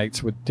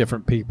resonates with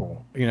different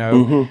people.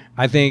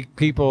 I think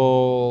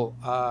people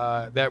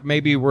that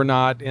maybe were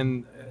not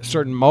in a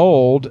certain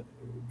mold,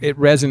 it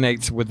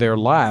resonates with their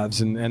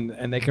lives,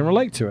 and they can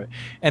relate to it.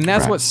 And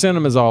that's what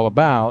cinema is all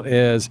about,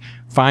 is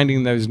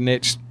finding those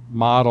niche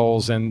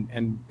models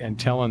and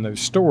telling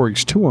those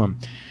stories to them.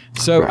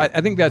 So Right.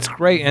 I think that's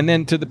great. And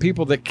then to the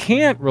people that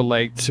can't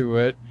relate to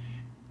it,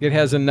 it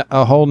has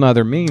a whole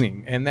nother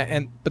meaning.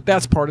 But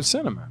that's part of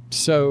cinema.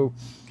 So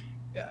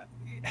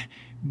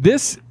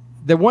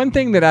the one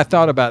thing that I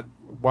thought about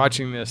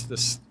watching this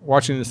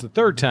the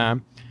third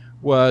time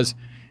was,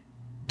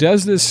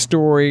 does this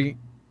story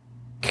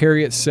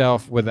carry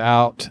itself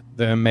without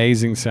the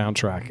amazing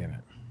soundtrack in it?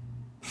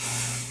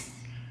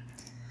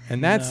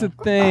 And that's the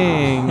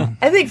thing.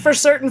 I think for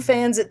certain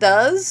fans it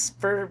does.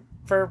 For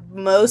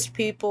most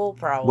people,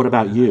 probably. What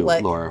about you,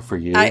 Like, Laura? For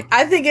you,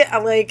 I think it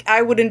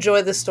I would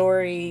enjoy the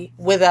story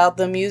without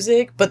the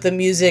music, but the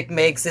music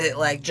makes it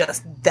like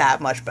just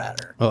that much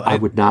better. Well, I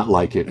would not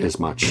like it as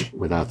much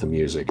without the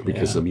music,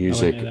 because the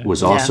music either.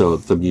 was also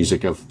the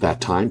music of that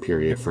time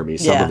period for me.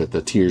 Some of Yeah. it,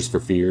 the Tears for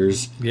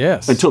Fears,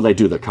 yes. until they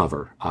do the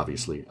cover,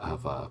 obviously,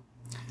 of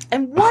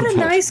And what a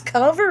nice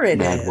cover it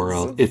is! Mad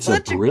World. It's a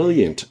Such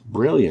brilliant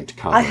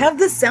cover. I have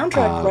the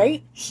soundtrack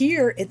right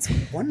here. It's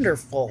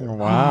wonderful.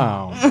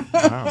 Wow.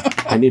 Wow.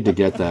 I need to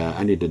get that.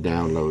 I need to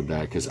download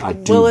that because I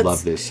do Well, it's-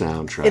 love this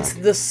soundtrack. It's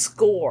the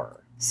score.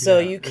 So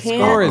you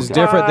can't. score is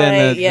different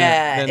than the-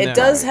 Yeah, than it the-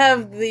 does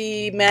have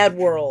the Mad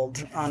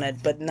World on it,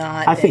 but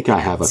not. I think I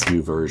have a else.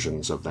 few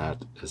versions of that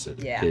as it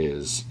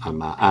is Yeah. on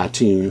my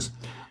iTunes.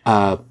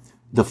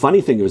 The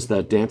funny thing was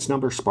the dance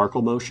number,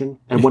 Sparkle Motion,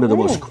 and one of the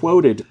most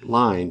quoted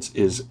lines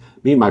is,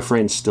 me and my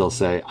friends still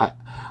say, I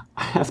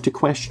have to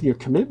question your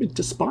commitment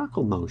to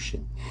Sparkle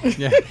Motion.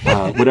 Yeah.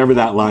 Whatever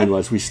that line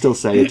was, we still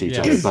say it to each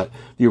Yes. other. But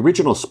the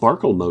original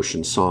Sparkle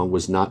Motion song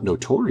was not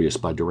Notorious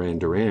by Duran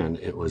Duran.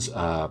 It was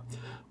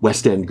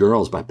West End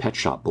Girls by Pet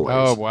Shop Boys.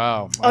 Oh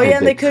wow. Oh yeah,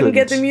 they they couldn't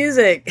get the couldn't.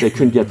 music. They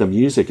couldn't get the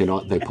music,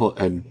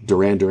 and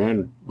Duran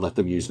Duran let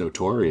them use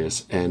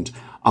Notorious. And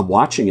I'm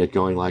watching it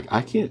going like,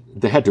 I can't.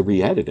 They had to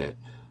re-edit it,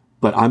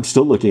 but I'm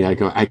still looking at it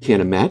going, I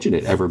can't imagine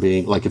it ever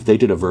being like, if they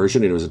did a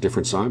version and it was a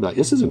different song, I'd be like,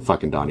 this isn't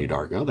fucking Donnie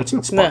Darko. That's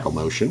not Sparkle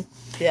Motion.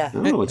 Yeah, I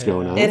don't know what's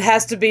going on. it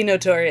has to be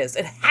Notorious.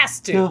 It has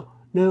to.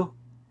 No.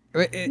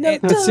 But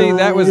see,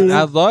 I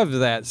loved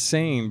that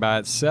scene by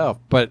itself,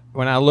 but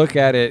when I look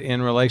at it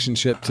in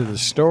relationship to the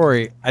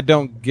story, I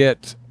don't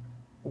get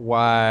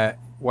what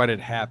had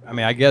happened. I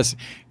mean, I guess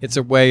it's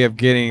a way of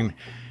getting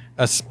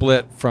a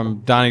split from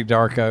Donnie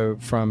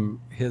Darko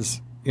from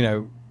his,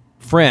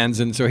 friends,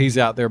 and so he's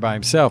out there by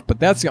himself. But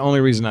that's the only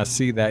reason I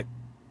see that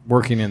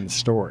working in the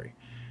story.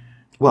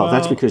 Well,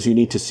 that's because you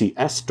need to see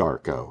S.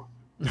 Darko,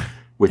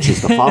 which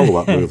is the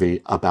follow-up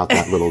movie about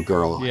that little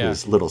girl, Yeah.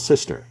 his little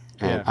sister.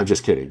 And Yeah. I'm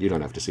just kidding. You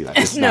don't have to see that.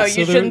 It's No, not-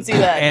 you shouldn't see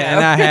that. And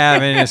no. I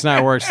have, and it's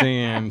not worth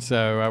seeing,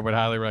 so I would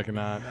highly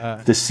recommend.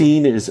 The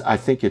scene is, I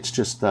think it's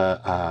just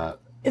the,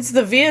 It's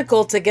the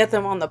vehicle to get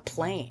them on the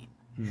plane.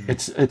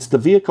 it's the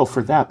vehicle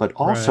for that, but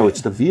also Right.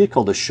 it's the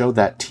vehicle to show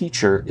that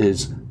teacher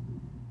is.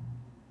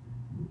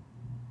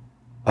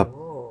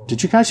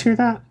 Did you guys hear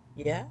that?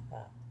 Yeah,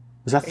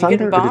 Was that you getting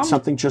thunder, or did bombed?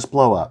 something just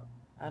blow up?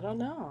 I don't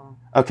know.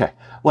 Okay.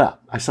 Well,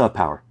 I still have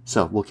power,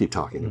 so we'll keep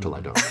talking until I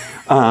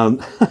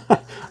don't.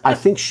 I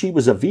think she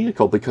was a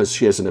vehicle because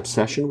she has an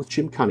obsession with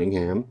Jim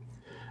Cunningham,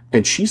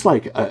 and she's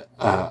like a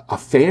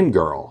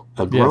fangirl,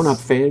 a grown-up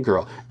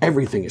fangirl.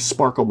 Everything is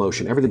Sparkle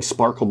Motion. Everything's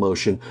Sparkle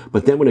Motion.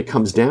 But then when it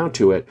comes down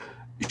to it,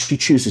 she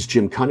chooses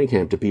Jim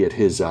Cunningham to be at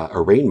his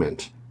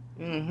arraignment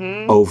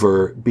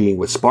over being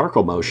with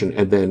Sparkle Motion,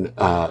 and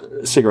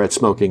then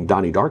cigarette-smoking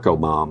Donnie Darko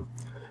mom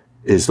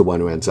is the one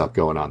who ends up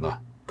going on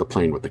the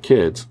plane with the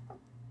kids.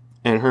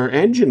 And her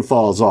engine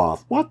falls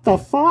off. What the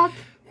fuck?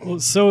 Well,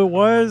 so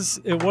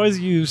it was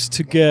used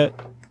to get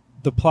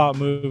the plot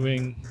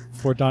moving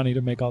for Donnie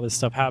to make all this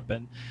stuff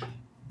happen.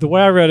 The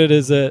way I read it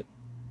is that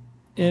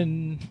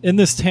in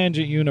this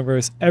tangent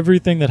universe,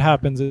 everything that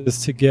happens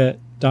is to get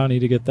Donnie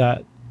to get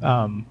that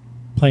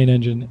plane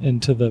engine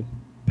into the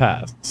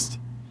past.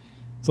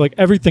 So like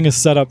everything is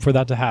set up for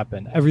that to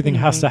happen. Everything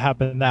has to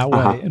happen that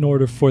way in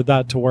order for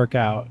that to work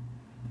out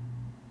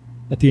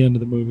at the end of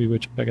the movie,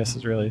 which I guess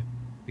is really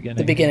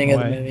The beginning in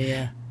of a the way. movie,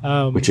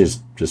 yeah. Which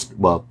is just,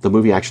 well, the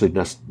movie actually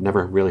just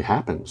never really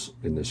happens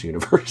in this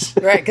universe.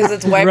 Right, because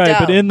it's wiped Right,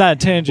 out. but in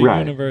that tangent Right.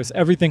 universe,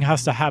 everything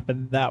has to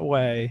happen that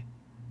way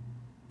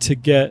to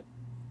get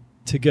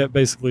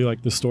basically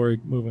like the story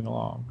moving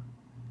along.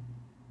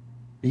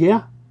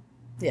 Yeah.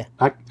 Yeah.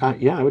 I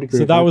would agree. So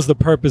with that was the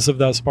purpose of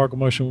that Sparkle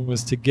Motion,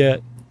 was to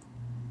get,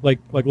 like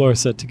Laura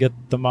said, to get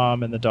the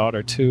mom and the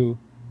daughter to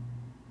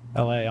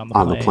L.A. on the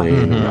on plane. the plane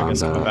Or and I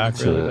guess coming back,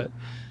 really, but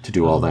to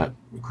do all that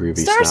groovy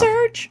Star stuff.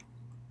 Surge.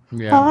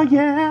 Yeah. Oh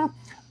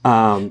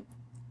yeah.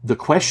 The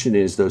question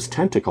is, those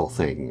tentacle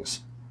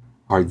things,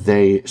 are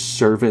they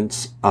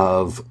servants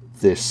of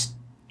this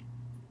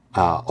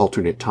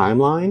alternate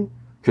timeline?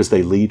 Because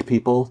they lead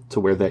people to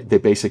where they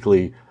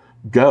basically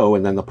go,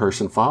 and then the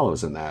person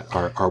follows in that.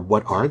 Or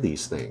what are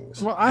these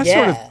things? Well, I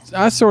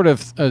Yeah. sort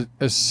of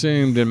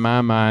assumed in my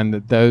mind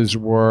that those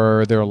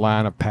were their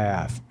line of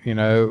path,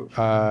 and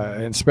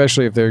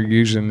especially if they're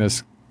using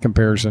this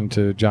comparison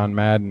to John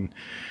Madden,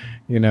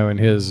 in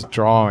his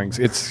drawings.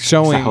 It's I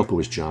showing hope it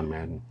was John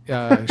Madden.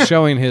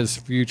 showing his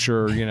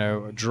future,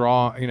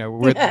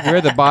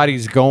 where the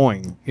body's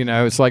going.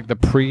 It's like the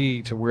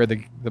pre to where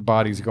the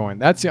body's going.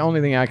 That's the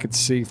only thing I could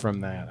see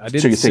from that. I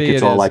didn't So you see think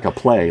it's it all as, like a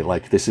play,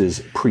 like this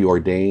is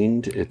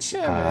preordained? It's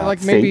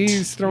like maybe fate?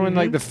 he's throwing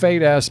like the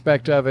fate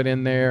aspect of it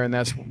in there, and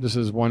this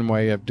is one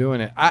way of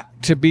doing it.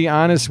 To be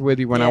honest with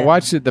you, when I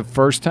watched it the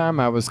first time,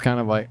 I was kind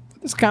of like,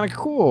 it's kind of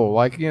cool.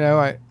 Like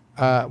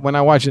when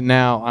I watch it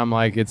now, I'm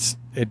like, it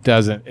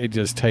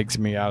just takes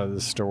me out of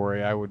the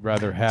story. I would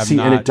rather have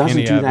not and it doesn't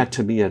any do of that it.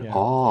 to me at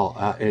all.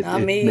 It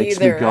me makes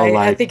either. me go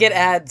like, I think it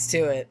adds to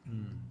it.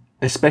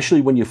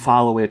 especially when you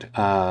follow it.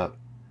 One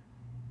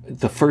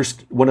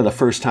of the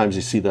first times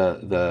you see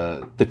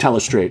the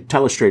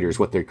telestrator is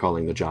what they're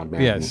calling the John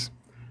Madden. Yes.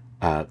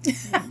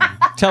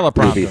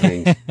 Teleprompter. Movie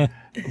things.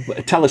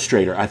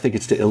 Telestrator. I think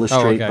it's to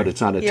illustrate, okay. but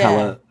it's on a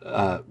Yeah.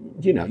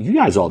 you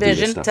guys all do this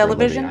Vision, stuff for a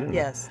living. I television, don't know.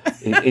 yes.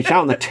 It's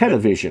on the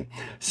television.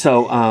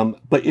 So,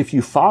 but if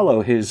you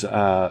follow his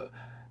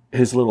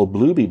little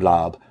blooby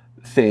blob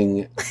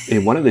thing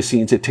in one of the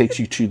scenes, it takes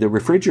you to the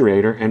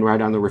refrigerator, and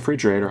right on the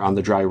refrigerator on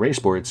the dry erase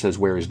board it says,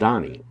 "Where is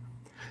Donnie?"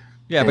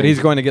 Yeah, but he's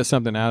going to get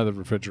something out of the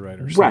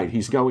refrigerator. So. Right,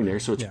 he's going there.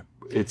 So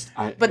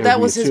But that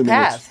was his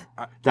path.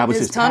 That was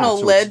His his tunnel path,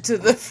 so led to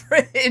the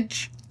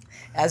fridge,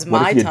 as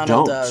What my if you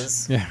tunnel don't?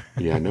 does. Yeah.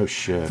 Yeah, no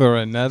shit. For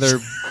another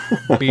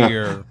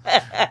beer.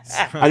 I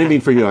didn't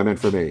mean for you. I meant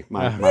for me.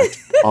 My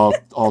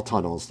all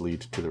tunnels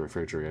lead to the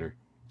refrigerator.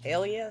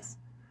 Hell yes.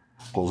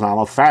 'Cause I'm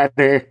a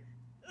fatty.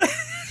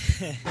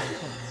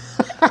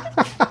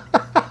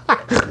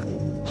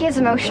 He has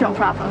emotional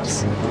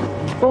problems.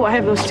 Oh, I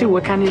have those too.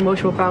 What kind of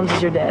emotional problems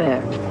does your dad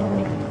have?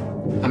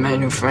 I met a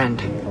new friend.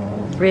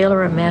 Real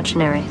or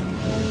imaginary?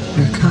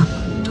 You're a cop,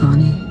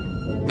 Donnie.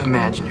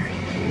 Imaginary.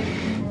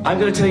 I'm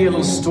going to tell you a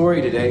little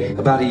story today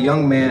about a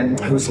young man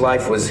whose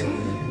life was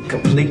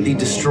completely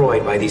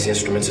destroyed by these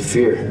instruments of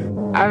fear.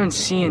 I've been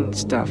seeing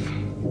stuff.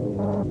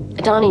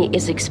 Donnie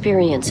is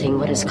experiencing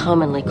what is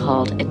commonly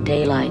called a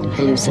daylight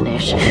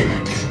hallucination.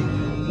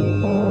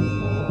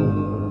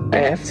 I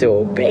have to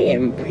obey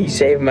him. He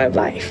saved my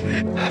life.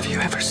 Have you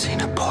ever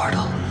seen a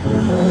portal?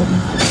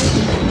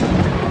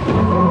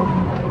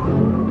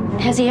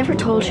 Has he ever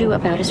told you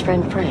about his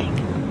friend Frank,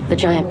 the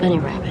giant bunny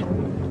rabbit?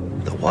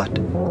 The what?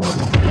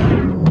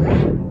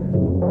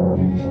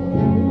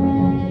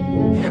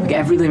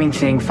 Every living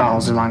thing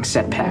follows along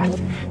set path.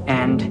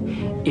 And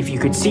if you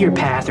could see your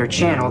path or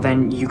channel,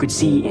 then you could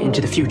see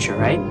into the future,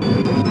 right?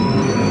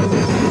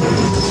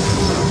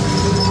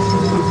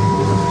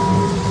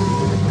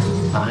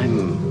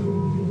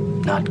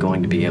 I'm not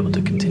going to be able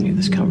to continue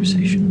this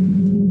conversation.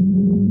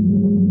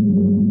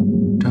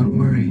 Don't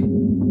worry.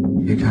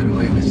 You got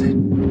away with it.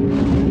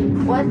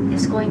 What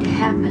is going to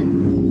happen?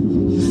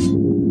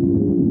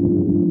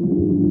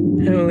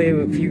 I only have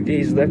a few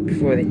days left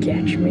before they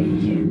catch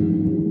me.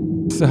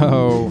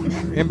 So,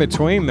 in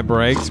between the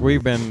breaks,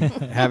 we've been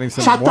having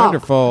some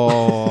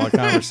wonderful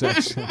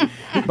conversation.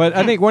 But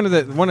I think one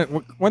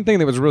thing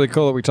that was really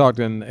cool that we talked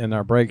in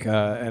our break,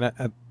 and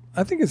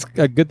I think it's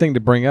a good thing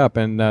to bring up.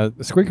 And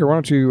Squeaker, why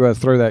don't you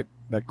throw that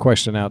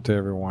question out to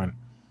everyone?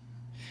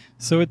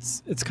 So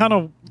it's kind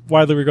of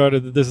widely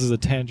regarded that this is a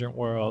tangent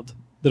world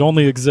that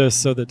only exists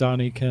so that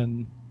Donnie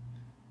can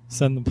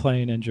send the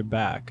plane engine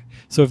back.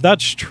 So if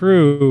that's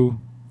true,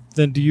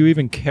 then do you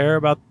even care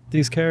about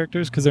these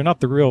characters? Because they're not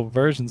the real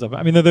versions of it.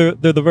 I mean, they're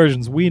the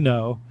versions we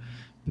know,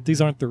 but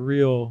these aren't the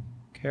real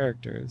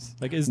characters.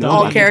 Like, is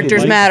all Donnie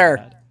characters like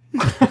matter.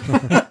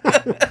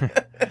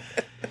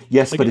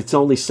 Yes, but it's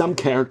only some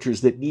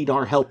characters that need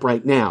our help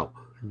right now.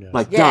 Yes.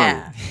 Like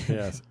Yeah. Donnie.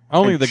 Yes.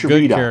 Only And the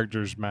good Sharita.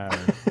 characters matter.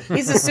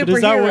 He's a But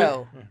is that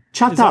superhero.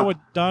 Shut Is that up. what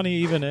Donnie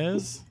even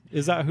is?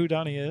 Is that who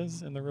Donnie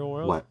is in the real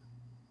world? What?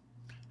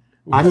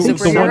 Who- I think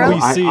the one Superhero?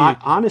 we see. I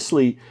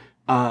honestly,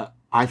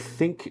 I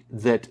think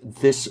that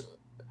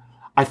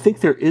I think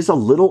there is a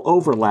little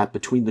overlap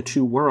between the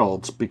two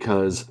worlds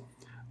because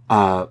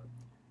I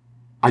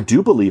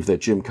do believe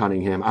that Jim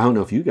Cunningham, I don't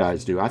know if you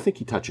guys do, I think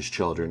he touches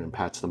children and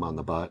pats them on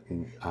the butt.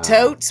 And,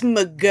 Totes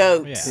my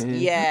goat. Yeah.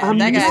 Yeah, I'm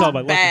that You can tell guy's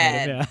by looking at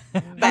bad. him,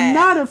 yeah. I'm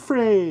not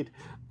afraid.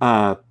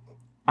 I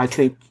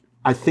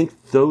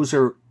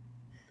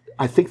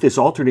think this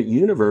alternate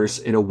universe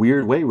in a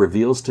weird way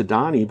reveals to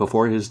Donnie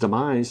before his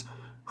demise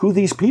who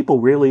these people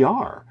really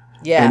are.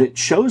 Yeah. And it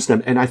shows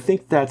them. And I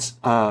think that's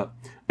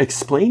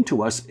explained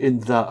to us in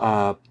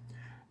the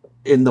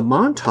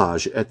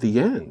montage at the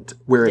end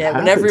where it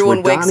happens. when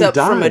everyone where wakes Donnie up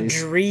from a dies.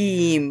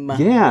 dream.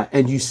 Yeah,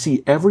 and you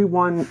see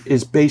everyone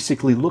is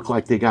basically look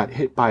like they got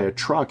hit by a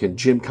truck, and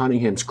Jim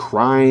Cunningham's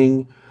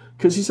crying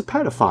because he's a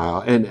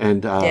pedophile, and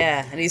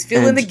And he's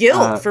feeling the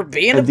guilt for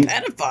being a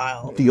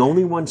pedophile. The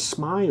only one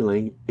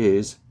smiling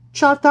is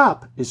shut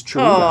up is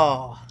Charita.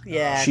 Oh,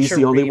 yeah. She's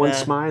the only one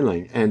Charita.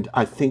 smiling, and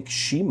I think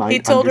she might. He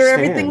told her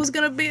understand. everything was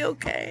going to be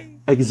okay.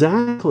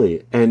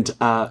 Exactly, and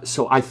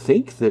so I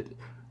think it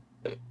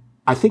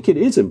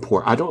is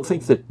important. I don't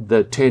think that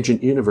the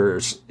tangent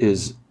universe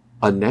is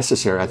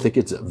unnecessary. I think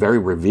it's very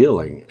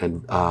revealing,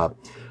 and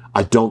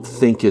I don't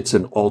think it's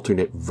an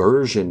alternate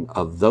version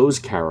of those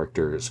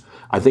characters.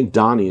 I think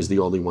Donnie is the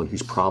only one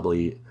who's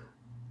probably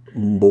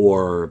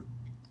more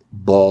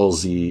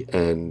ballsy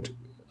and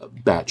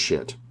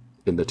batshit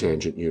in the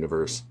Tangent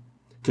universe,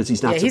 because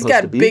he's not supposed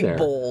to be there. He's got big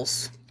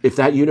balls. If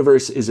that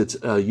universe is its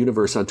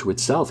universe unto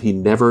itself, he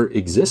never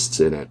exists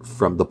in it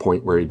from the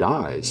point where he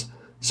dies.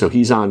 So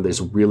he's on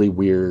this really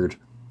weird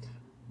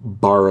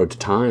borrowed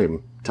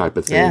time type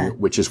of thing,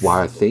 which is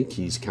why I think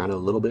he's kind of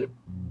a little bit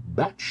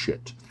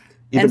batshit.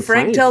 And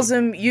Frank tells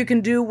him, you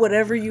can do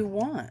whatever you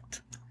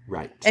want.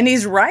 Right. And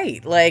he's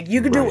right. Like,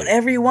 you can do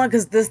whatever you want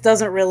because this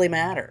doesn't really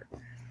matter.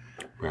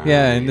 Right.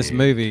 Yeah, and this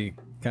movie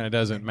kind of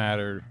doesn't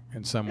matter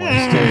in some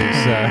ways too.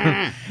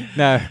 So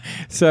no,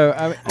 so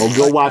I mean,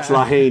 go watch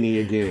La Haney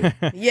again.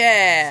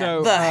 Yeah,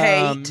 So, the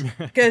hate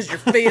because you're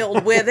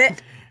filled with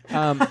it.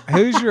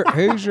 Who's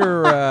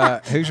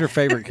your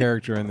favorite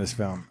character in this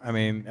film? I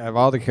mean, of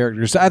all the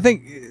characters, I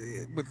think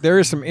there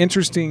are some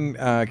interesting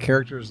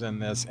characters in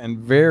this and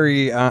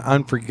very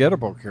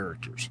unforgettable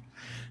characters.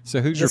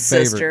 So who's your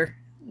favorite?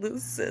 The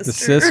sister. The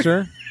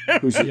sister?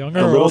 Who's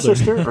younger the or little older?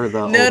 sister or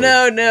the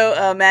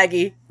No,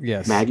 Maggie.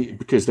 Yes. Maggie,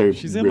 because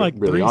She's in like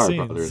really 3 are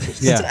scenes. brother and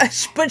sister. Yeah.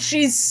 But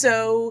she's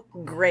so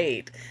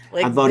great.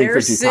 Like, I'm voting their for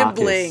Dukakis.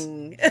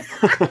 sibling.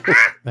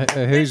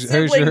 Who's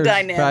sibling yours,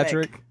 dynamic.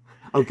 Patrick?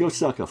 Oh, go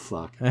suck a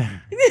fuck.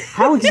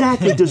 How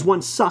exactly does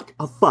one suck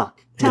a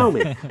fuck? Tell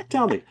me.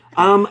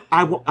 I'm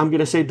going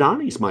to say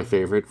Donnie's my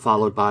favorite,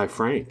 followed by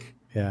Frank.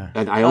 Yeah.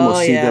 And I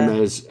almost see them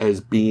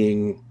as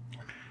being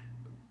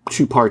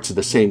two parts of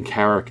the same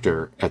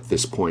character at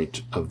this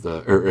point of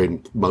or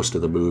in most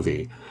of the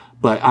movie.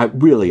 But I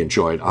really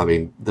enjoyed, I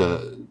mean,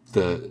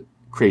 the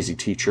crazy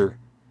teacher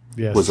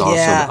was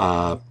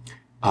awesome.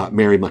 Yeah.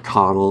 Mary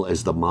McConnell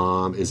as the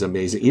mom is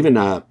amazing. Even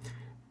the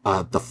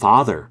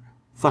father,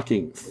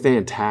 fucking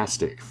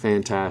fantastic.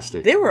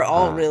 They were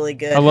all really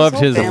good. I loved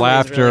his whole family was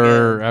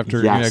laughter really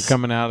good. after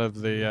coming out of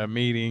the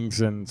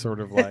meetings and sort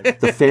of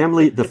like the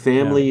family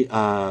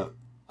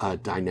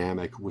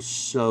dynamic was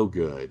so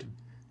good.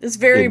 It's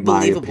very in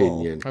my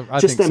believable. opinion. I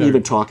Just think them so.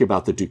 even talking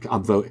about the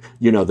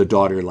the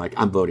daughter, like,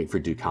 I'm voting for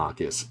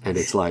Dukakis. And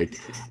it's like,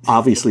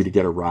 obviously to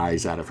get a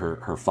rise out of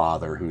her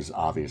father, who's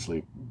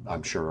obviously,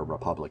 I'm sure, a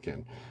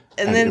Republican.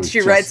 And then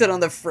she writes it on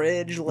the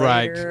fridge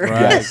later.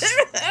 Right. Yes.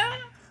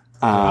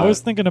 I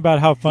was thinking about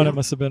how fun it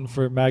must have been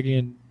for Maggie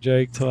and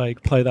Jake to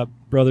like play that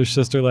brother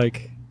sister,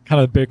 like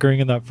kind of bickering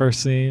in that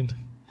first scene.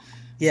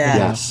 Yeah.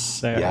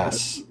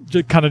 Yes.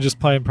 Kind of just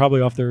playing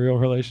probably off their real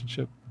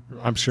relationship.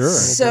 I'm sure.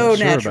 So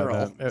sure natural.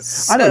 about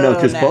that. I don't know,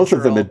 because So both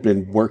of them natural. had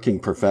been working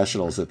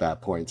professionals at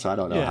that point, so I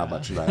don't know how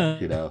much of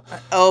that,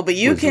 Oh, but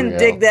you was can real.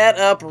 dig that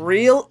up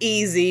real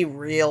easy,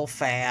 real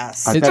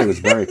fast. I bet it was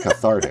very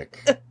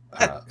cathartic.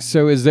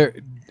 So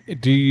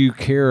do you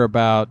care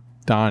about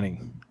Donnie?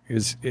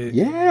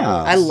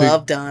 I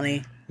love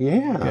Donnie.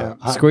 Yeah.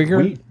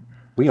 Squeaker?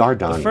 We are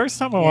Donnie. The first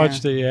time I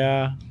watched it,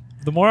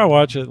 The more I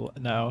watch it,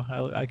 no,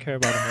 I care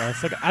about him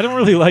less. Like, I don't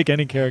really like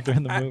any character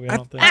in the movie. I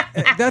don't think.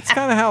 That's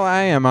kind of how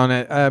I am on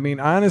it. I mean,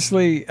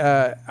 honestly,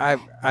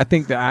 I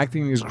think the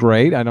acting is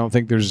great. I don't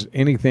think there's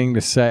anything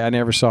to say. I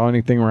never saw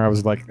anything where I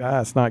was like,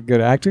 it's not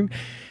good acting.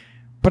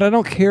 But I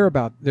don't care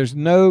about.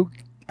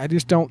 I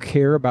just don't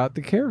care about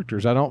the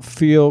characters. I don't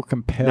feel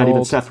compelled. Not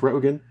even Seth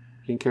Rogen?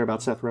 You didn't care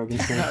about Seth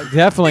Rogen's character?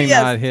 Definitely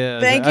Yes, not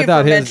his. thank I you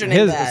thought for his,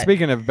 mentioning that.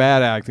 Speaking of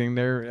bad acting,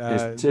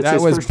 It's that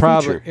his was first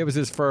probably feature. it was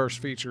his first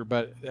feature,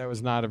 but that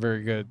was not a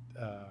very good.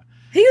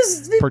 He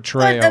was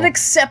Portrayal. an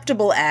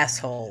acceptable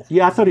asshole.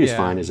 Yeah, I thought he was Yeah.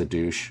 fine as a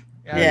douche.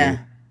 Yeah.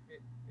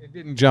 It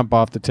didn't jump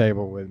off the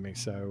table with me.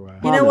 So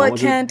You know no, what, it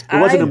wasn't- Kent? it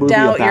wasn't a I movie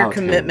doubt your about him.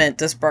 commitment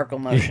to Sparkle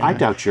Motion. I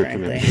doubt your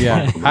frankly. commitment.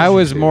 yeah, Well, I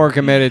was too. more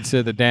committed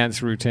to the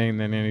dance routine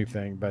than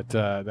anything, but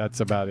that's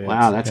about it.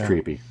 Wow, that's Yeah.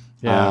 creepy.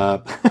 Yeah.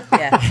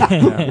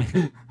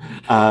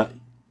 Yeah.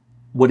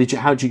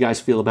 How'd you guys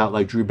feel about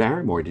like Drew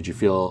Barrymore? Did you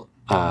feel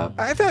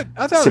I thought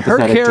her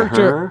sympathetic to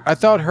character. her? I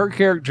thought her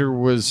character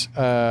was.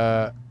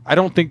 I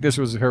don't think this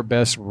was her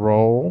best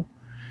role.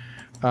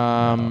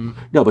 no,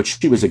 but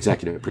she was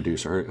executive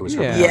producer. It was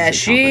her Yeah. production Yeah,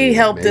 she company that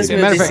helped made this it.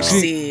 movie Matter of fact,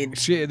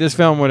 succeed. this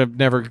film would have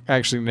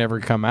never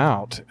come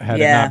out had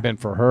it Yeah. not been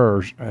for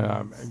her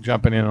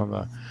jumping in on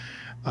the.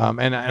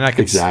 And I could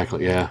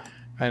Exactly. Yeah.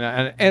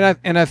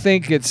 and I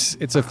think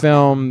it's a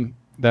film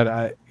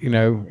that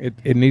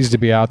it needs to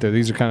be out there.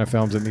 These are kind of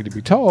films that need to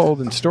be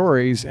told and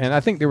stories. And I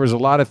think there was a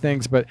lot of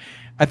things, but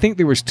I think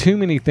there was too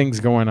many things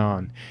going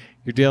on.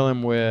 You're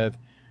dealing with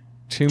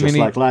too Just many.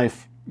 like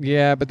life.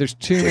 Yeah, but there's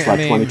too Just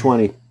many. like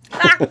 2020.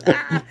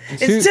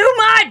 It's too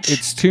much.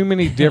 It's too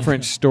many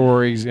different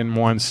stories in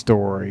one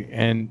story,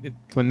 and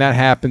when that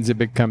happens, it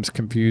becomes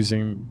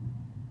confusing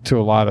to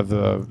a lot of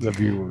the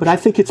viewers. But I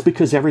think it's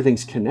because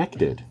everything's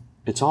connected.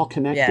 It's all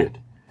connected.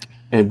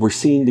 And we're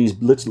seeing these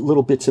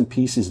little bits and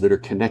pieces that are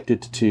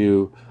connected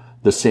to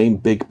the same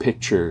big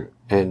picture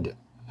and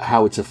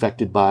how it's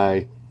affected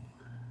by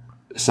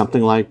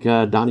something like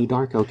Donnie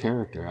Darko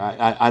character.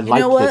 I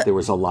liked that there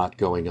was a lot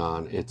going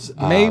on. It's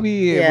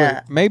maybe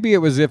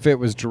it was if it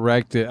was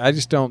directed. I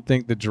just don't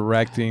think the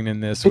directing in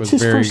this was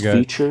his very first good.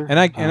 Feature. And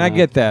I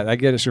get that. I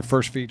get it's your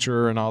first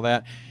feature and all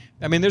that.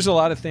 I mean, there's a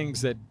lot of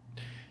things that,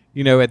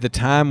 you know, at the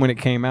time when it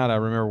came out, I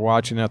remember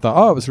watching it. I thought,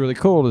 oh, it was really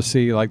cool to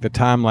see like the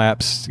time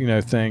lapse, you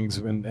know, things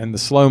and the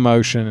slow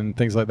motion and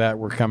things like that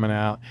were coming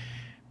out.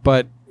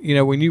 But you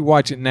know, when you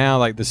watch it now,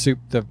 like the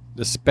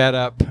sped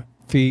up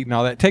feet and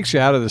all that, it takes you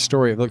out of the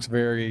story. It looks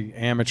very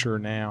amateur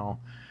now.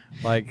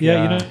 Like you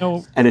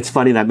know, and it's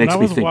funny that makes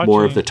me think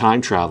more of the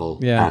time travel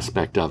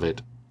aspect of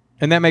it.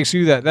 And that makes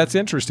you that's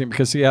interesting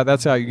because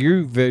that's how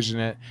you vision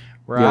it.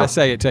 Where I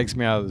say it takes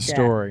me out of the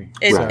story.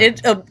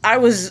 I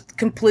was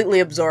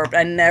completely absorbed.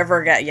 I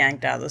never got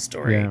yanked out of the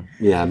story.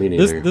 Yeah, me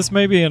neither. This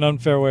may be an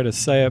unfair way to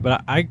say it,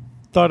 but I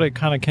thought it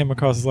kind of came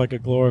across as like a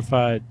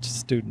glorified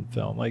student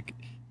film. Like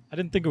I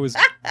didn't think it was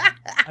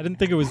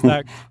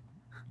that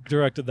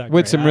directed that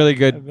with great. some really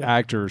good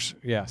actors.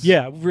 Yes.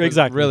 Yeah,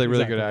 exactly. Really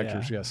good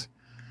actors. Yeah. Yes.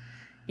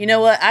 You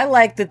know what? I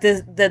like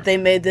that they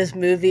made this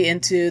movie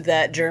into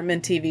that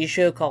German TV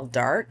show called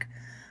Dark.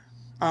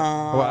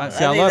 I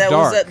love that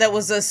Dark. That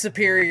was a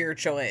superior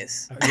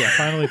choice. Yeah,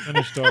 finally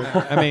finished Dark.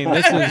 I mean,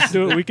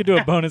 we could do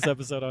a bonus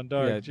episode on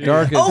Dark. Yeah,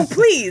 Dark is,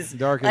 please.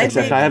 Dark is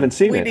except I haven't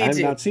seen it. I have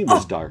not seen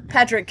this Dark.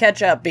 Patrick,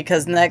 catch up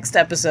because next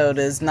episode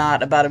is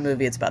not about a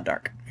movie; it's about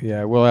Dark.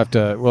 Yeah, we'll have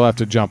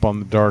to jump on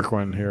the Dark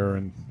one here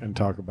and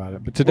talk about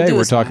it. But today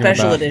we're talking about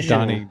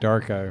Donnie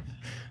Darko.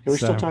 We're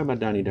still talking about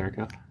Donnie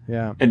Darko.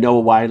 Yeah. And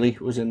Noah Wyle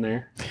was in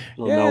there.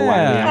 Noah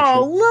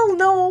Wyle. Little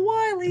Noah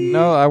Wyle.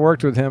 No, I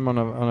worked with him on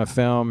a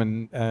film,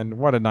 and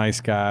what a nice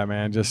guy,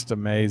 man! Just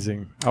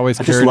amazing. I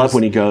just love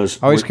when he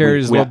goes. Always carried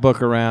his little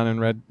book around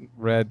and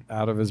read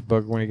out of his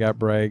book when he got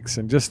breaks,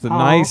 and just the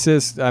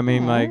nicest. I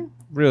mean, like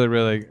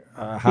really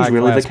high. He's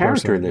really the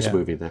character person. in this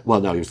movie. Well,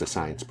 no, he was the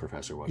science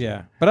professor, wasn't he?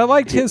 Yeah, but I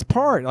liked his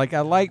part. Like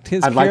I liked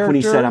his. I liked when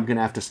he said, "I'm going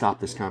to have to stop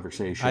this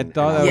conversation." I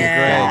thought that was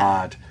great.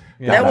 God.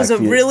 That was a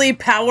really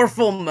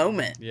powerful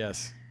moment.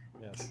 Yes.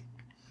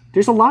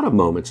 There's a lot of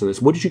moments in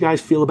this. What did you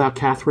guys feel about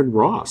Catherine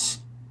Ross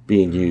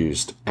being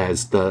used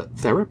as the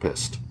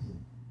therapist?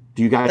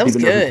 Do you guys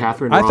even know who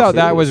Catherine Ross is? I thought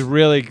that was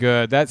really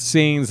good. That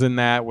scenes in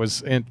that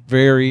was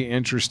very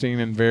interesting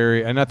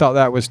and I thought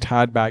that was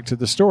tied back to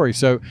the story.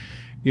 So,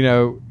 you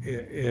know,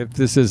 if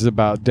this is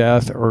about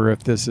death or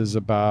if this is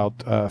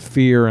about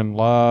fear and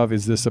love,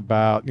 is this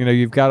about, you know,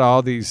 you've got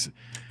all these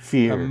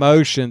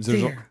emotions.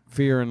 There's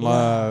fear and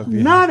love.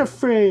 Not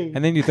afraid.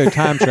 And then you throw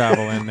time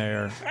travel in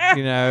there.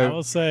 You know, I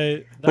will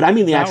say. But I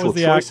mean the actual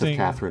choice of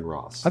Catherine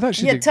Ross. I thought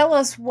she did. Tell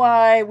us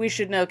why we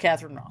should know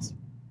Catherine Ross.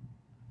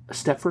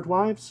 Stepford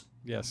Wives?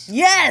 Yes.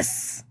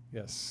 Yes.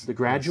 The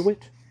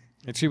Graduate?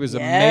 And she was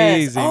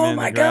amazing. Oh in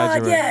my The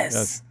Graduate. God,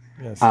 yes.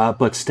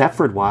 But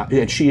Stepford Wives,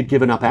 and she had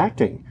given up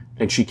acting,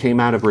 and she came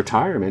out of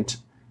retirement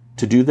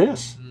to do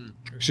this.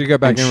 Should go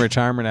back in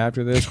retirement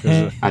after this?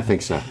 I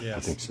think so. Yes. I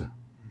think so.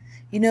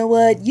 You know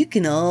what? You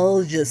can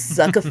all just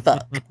suck a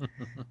fuck.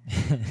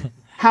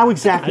 How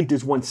exactly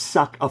does one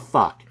suck a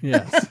fuck?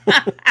 Yes.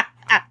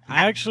 I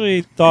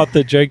actually thought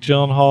that Jake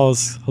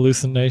Gyllenhaal's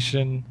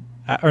hallucination,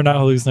 or not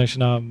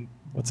hallucination,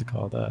 what's it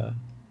called?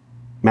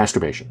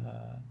 Masturbation.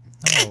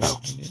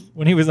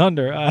 When he was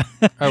under.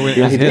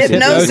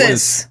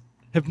 Hypnosis.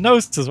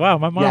 Hypnosis. Wow,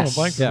 my mind went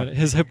blank for a minute.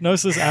 His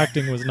hypnosis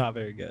acting was not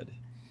very good.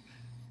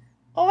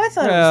 Oh, I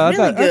thought it was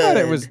really good.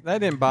 I thought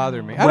that didn't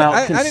bother me. Well,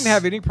 I didn't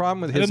have any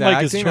problem with his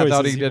acting. I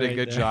thought he did a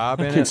good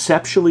job in it.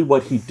 Conceptually,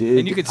 what he did,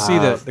 and you could see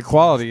the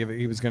quality of it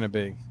he was going to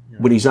be.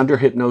 When he's under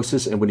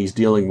hypnosis and when he's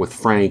dealing with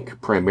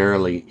Frank,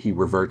 primarily he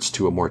reverts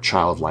to a more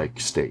childlike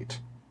state.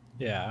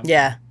 Yeah.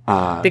 Yeah.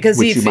 Because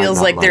he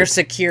feels like they're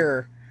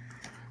secure.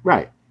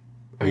 Right.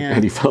 Yeah.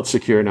 And he felt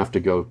secure enough to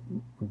go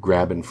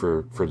grabbing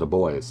for the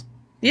boys.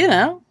 You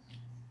know.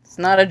 It's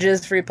not a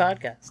jizz-free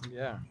podcast.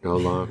 Yeah. No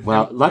long.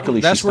 Well,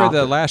 luckily that's where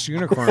the last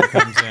unicorn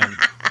comes in.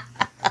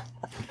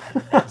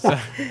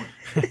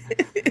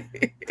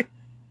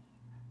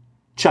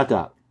 Shut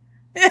up.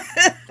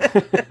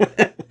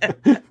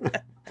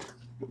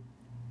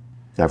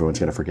 Everyone's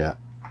gonna forget.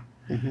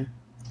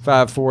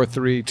 5, 4,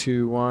 3,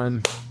 2,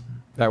 1.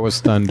 That was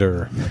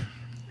thunder.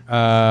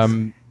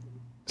 So,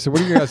 what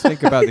do you guys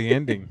think about the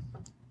ending?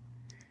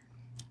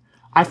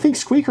 I think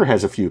Squeaker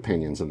has a few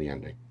opinions on the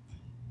ending.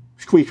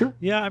 Squeaker?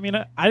 Yeah, I mean,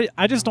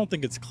 I just don't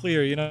think it's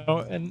clear, you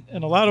know, and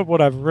a lot of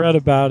what I've read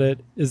about it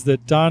is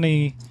that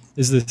Donnie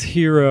is this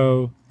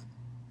hero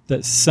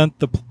that sent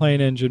the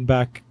plane engine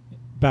back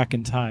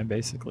in time,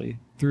 basically,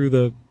 through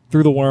the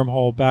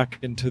wormhole back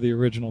into the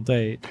original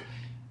date.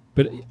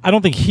 But I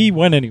don't think he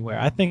went anywhere.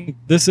 I think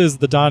this is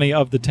the Donnie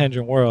of the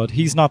Tangent world.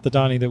 He's not the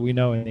Donnie that we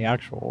know in the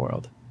actual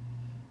world.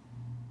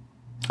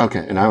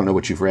 Okay, and I don't know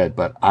what you've read,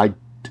 but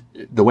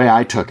the way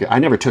I took it, I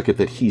never took it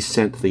that he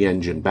sent the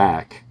engine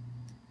back,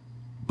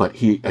 but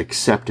he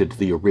accepted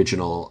the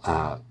original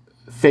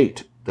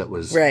fate that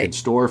was in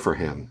store for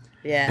him.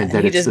 Yeah, and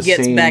he just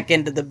gets back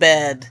into the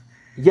bed.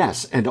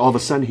 Yes, and all of a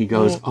sudden he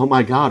goes, "Oh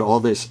my God! All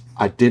this!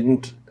 I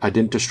didn't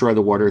destroy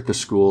the water at the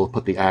school.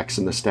 Put the axe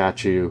in the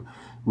statue.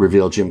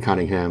 Reveal Jim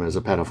Cunningham as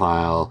a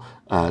pedophile.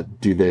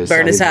 Do this.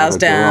 Burn his house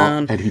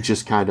down." And he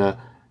just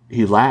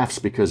he laughs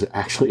because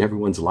actually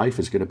everyone's life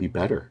is going to be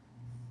better,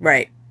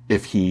 right?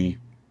 If he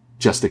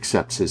just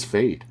accepts his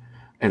fate,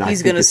 and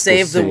he's going to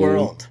save the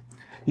world.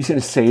 He's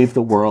going to save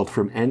the world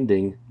from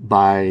ending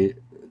by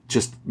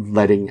just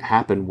letting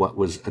happen what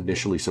was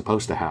initially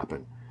supposed to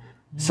happen.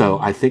 So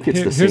I think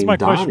it's the same. Here's my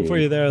Donnie. question for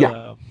you there,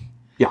 though.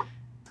 Yeah.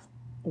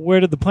 Where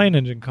did the plane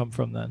engine come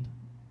from then?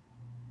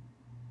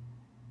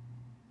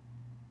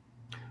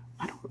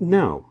 I don't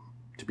know,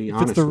 to be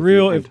honest.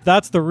 If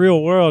that's the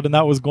real world and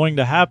that was going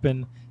to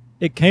happen,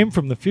 it came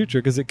from the future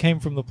because it came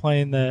from the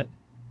plane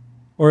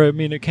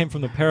it came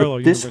from the parallel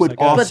universe. Would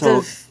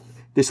also,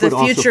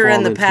 the future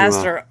and the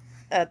past are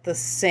at the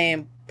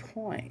same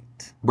point.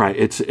 Right.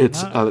 It's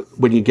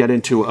when you get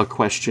into a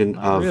question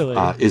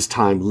of is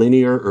time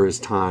linear or is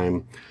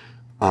time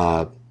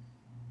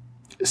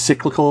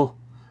cyclical?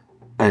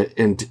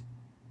 And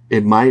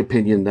in my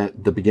opinion,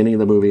 that the beginning of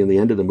the movie and the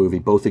end of the movie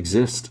both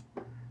exist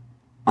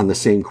on the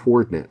same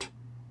coordinate,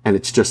 and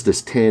it's just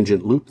this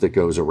tangent loop that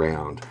goes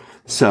around.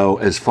 So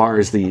as far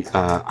as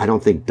I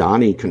don't think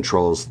Donnie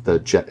controls the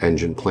jet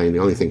engine plane. The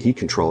only thing he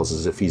controls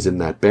is if he's in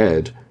that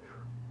bed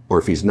or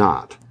if he's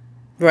not.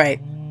 Right.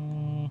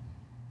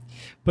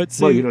 But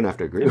see, well, you don't have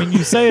to agree. I mean,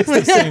 you say it's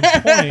the same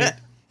point.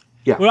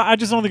 Yeah. Well, I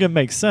just don't think it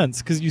makes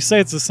sense because you say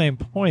it's the same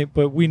point,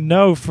 but we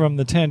know from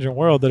the Tangent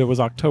World that it was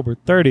October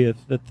 30th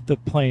that the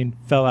plane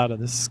fell out of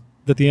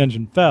that the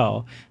engine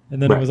fell,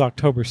 and then it was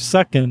October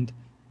 2nd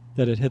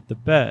that it hit the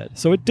bed.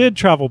 So it did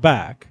travel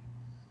back.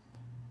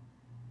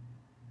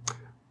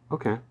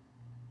 Okay.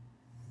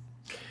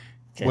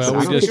 Well,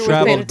 we just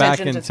traveled back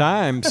in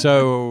time,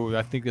 so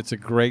I think it's a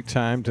great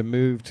time to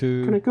move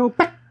to. Can I go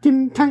back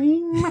in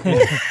time?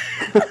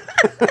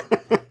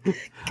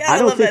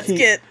 I love that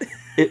skit.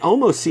 It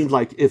almost seemed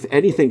like if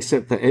anything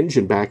sent the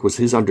engine back was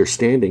his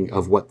understanding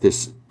of what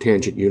this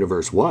tangent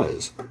universe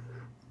was,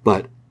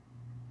 but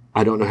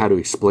I don't know how to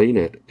explain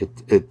it.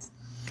 It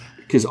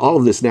because all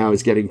of this now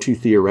is getting too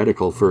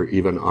theoretical for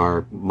even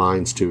our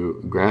minds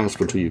to grasp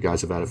until you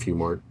guys have had a few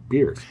more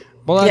beers.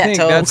 Well, I think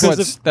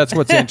that's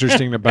what's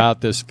interesting about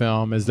this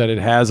film is that it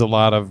has a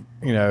lot of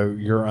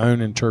your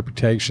own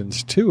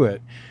interpretations to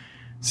it,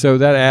 so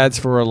that adds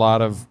for a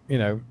lot of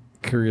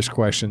curious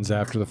questions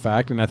after the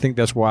fact, and I think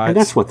that's why. And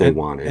that's what they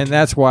wanted, and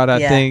that's why I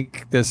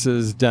think this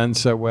is done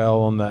so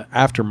well on the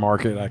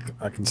aftermarket.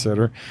 I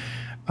consider,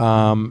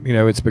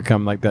 it's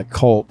become like that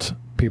cult.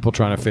 People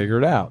trying to figure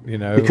it out,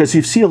 because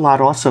you see a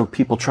lot also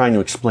people trying to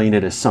explain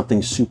it as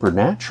something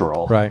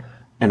supernatural, right?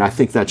 And I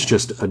think that's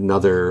just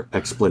another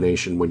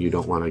explanation when you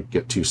don't want to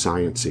get too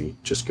sciencey.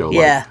 Just go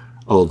like,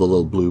 oh, the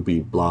little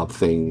blooby blob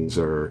things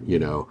are,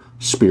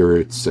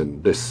 spirits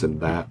and this and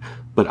that.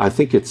 But I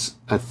think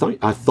I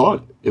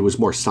thought it was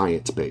more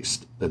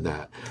science-based than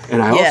that.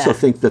 And I also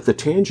think that the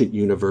tangent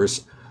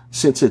universe,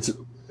 since it's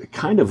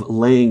kind of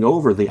laying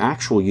over the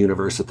actual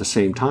universe at the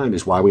same time,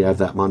 is why we have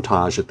that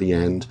montage at the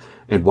end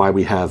and why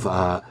we have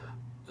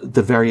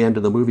the very end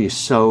of the movie.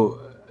 So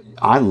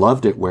I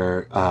loved it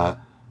where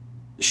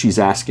she's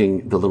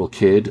asking the little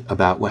kid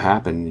about what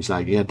happened. He's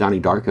like, yeah, Donnie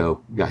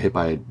Darko got hit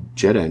by a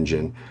jet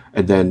engine.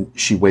 And then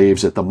she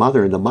waves at the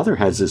mother, and the mother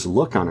has this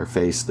look on her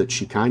face that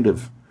she kind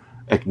of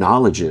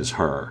acknowledges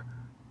her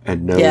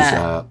and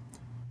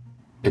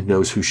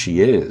knows who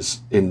she is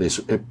in this,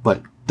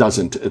 but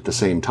doesn't at the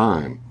same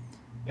time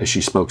as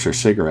she smokes her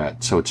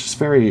cigarette. So it's just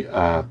very,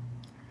 I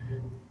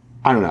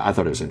don't know. I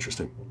thought it was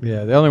interesting.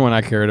 Yeah. The only one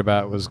I cared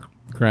about was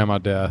Grandma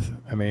Death.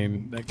 I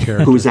mean, that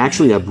character. Who was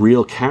actually a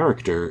real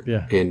character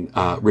in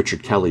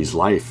Richard Kelly's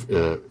life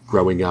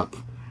growing up,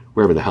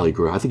 wherever the hell he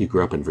grew up. I think he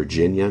grew up in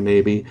Virginia,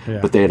 maybe. Yeah.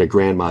 But they had a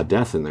Grandma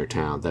Death in their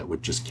town that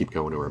would just keep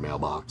going to her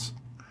mailbox.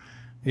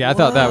 Yeah, I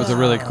thought that was a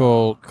really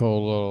cool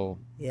little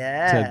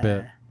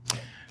tidbit.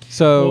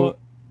 So,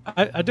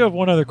 I do have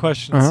one other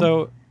question.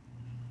 So,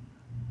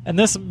 and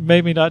this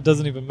maybe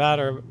doesn't even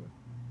matter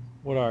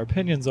what our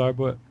opinions are,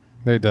 but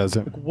it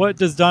doesn't. What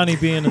does Donnie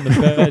being in the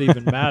bed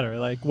even matter?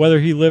 Like, whether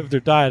he lived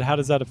or died, how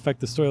does that affect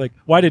the story? Like,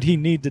 why did he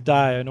need to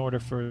die in order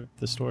for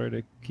the story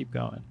to keep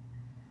going?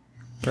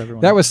 For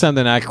everyone. That was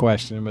something I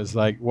questioned, was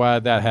like why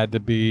that had to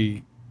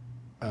be.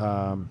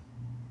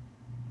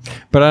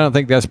 But I don't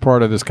think that's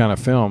part of this kind of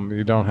film.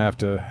 You don't have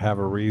to have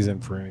a reason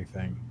for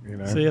anything,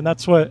 See, and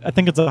that's what I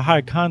think. It's a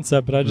high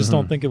concept, but I just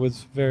don't think it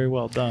was very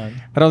well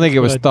done. I don't think it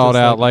was thought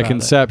out like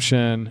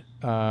Inception,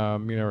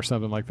 or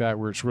something like that,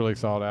 where it's really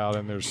thought out.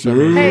 And there's so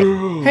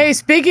many. Hey,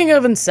 speaking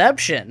of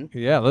Inception,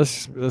 yeah,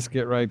 let's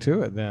get right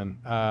to it then.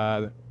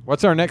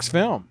 What's our next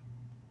film?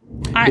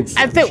 I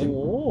think.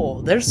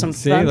 Whoa, there's some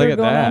thunder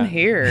going on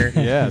here.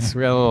 Yes,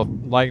 we got a little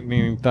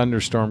lightning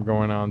thunderstorm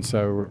going on.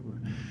 So.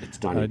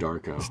 Donnie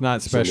Darko. It's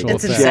not special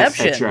effects. It's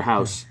Inception. At your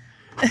house.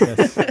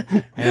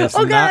 Yes.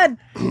 Oh, God.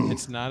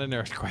 It's not an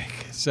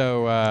earthquake.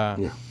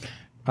 So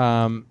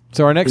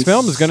So our next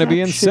film is going to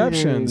be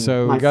Inception.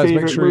 So my guys,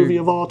 favorite make sure movie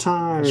of all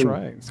time. That's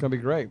right. It's going to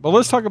be great. Well,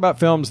 let's talk about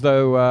films,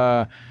 though.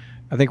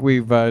 I think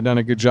we've done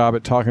a good job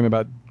at talking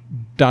about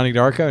Donnie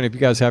Darko. And if you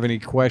guys have any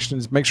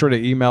questions, make sure to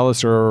email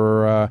us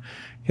or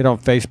hit on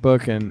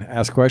Facebook and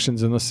ask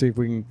questions. And let's see if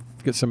we can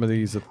get some of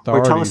these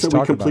authorities. Or tell us that to we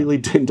talk completely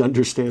about. didn't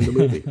understand the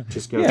movie.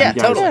 Just go. Yeah, you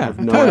guys totally. have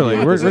no Totally.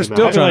 idea We're what this is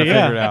still about. trying to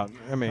figure it out.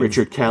 I mean,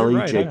 Richard Kelly,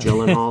 right, Jake yeah.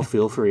 Gyllenhaal,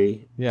 feel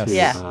free. Yes. to,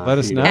 Yeah. Let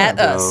us know. At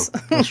us.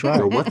 That's right.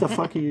 Go, what the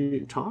fuck are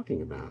you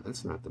talking about?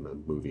 That's not the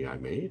movie I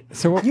made.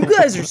 So what, You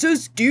guys are so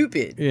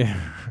stupid. yeah.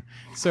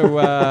 So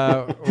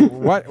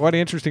what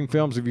interesting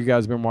films have you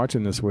guys been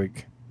watching this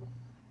week?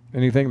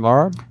 Anything,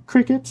 Laura?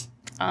 Crickets.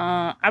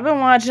 I've been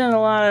watching a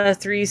lot of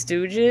Three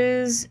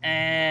Stooges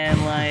and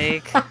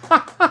like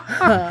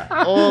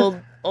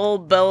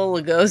old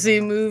Bela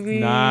Lugosi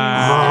movies.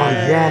 Nice.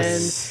 Oh,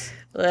 yes.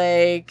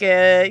 Like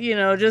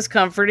just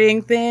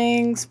comforting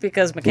things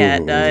because my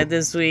cat died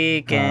this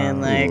week,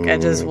 and like I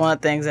just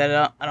want things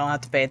that I don't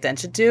have to pay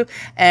attention to.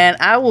 And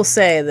I will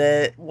say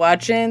that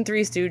watching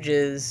Three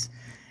Stooges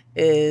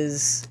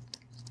is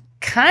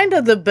kind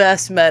of the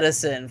best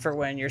medicine for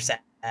when you're sad,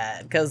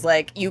 because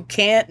like you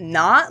can't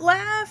not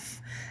laugh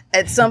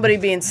at somebody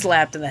being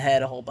slapped in the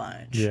head a whole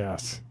bunch.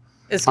 Yes.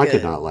 It's good. I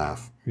could not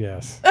laugh.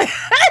 Yes.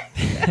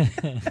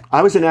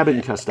 I was an Abbott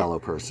and Costello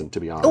person, to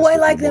be honest. Oh, I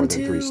with like you, more them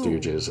than Three too.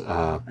 Stooges.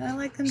 I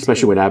like them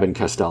Especially too. when Abbott and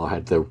Costello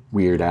had the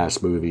weird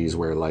ass movies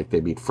where like they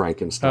meet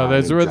Frankenstein. Oh,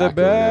 those and were the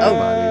Dracula and best.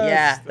 everybody.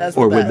 Yeah, that's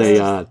Or the when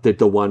best. they did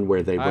the one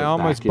where they went I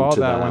almost back bought into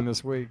that the, one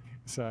this week.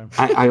 So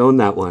I own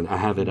that one. I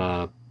have it.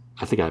 I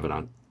think I have it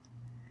on.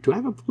 Do I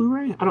have a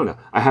Blu-ray? I don't know.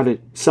 I have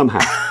it somehow.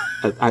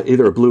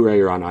 Either a Blu-ray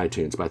or on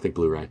iTunes, but I think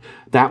Blu-ray.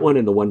 That one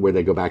and the one where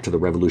they go back to the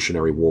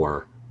Revolutionary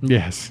War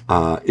yes.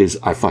 is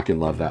I fucking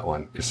love that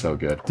one. It's so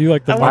good. Do you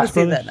like the I want Marx to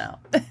see Brothers?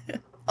 that now.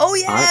 Oh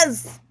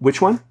yes,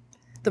 Which one?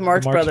 the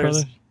Marx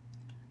Brothers.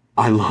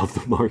 I love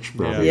the Marx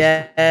Brothers.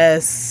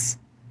 Yes.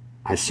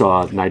 I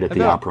saw Night at the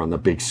know. Opera on the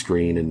big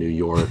screen in New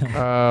York.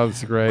 Oh,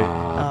 that's great.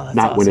 that's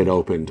Not when awesome. it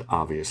opened,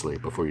 obviously,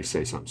 before you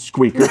say something.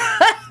 Squeaker.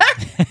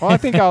 Well, I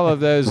think all of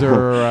those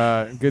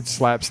are good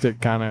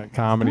slapstick kind of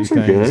comedy Those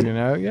are things, good. you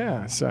know?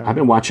 Yeah. So. I've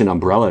been watching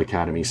Umbrella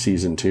Academy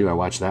season 2. I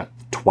watched that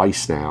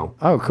twice now.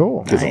 Oh,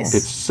 cool. 'Cause Nice.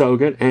 It's so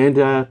good.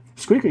 And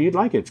Squeaker, you'd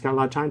like it. It's got a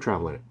lot of time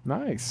travel in it.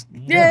 Nice.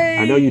 Yay!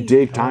 I know you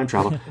dig time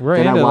travel. We're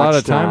Then I into a lot of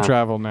watched, time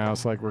travel now.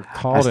 It's like we're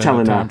called was into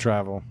telling, time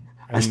travel.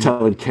 I was in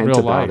telling Kent real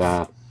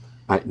about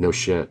life. no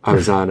shit. I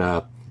was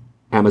on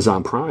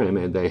Amazon Prime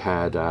and they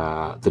had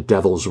The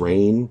Devil's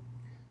Reign,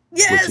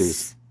 Yes. which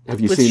is have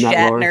you With seen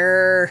that, Laura?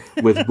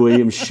 Shatner. With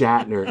William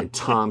Shatner and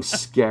Tom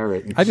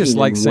Skerritt. And I just Keenan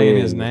like saying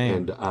his Wynn name.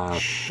 And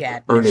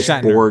Shatner. Ernest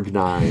Shatner.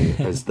 Borgnine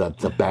as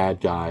the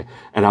bad guy.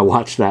 And I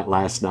watched that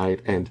last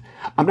night. And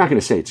I'm not going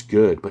to say it's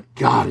good, but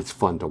God, it's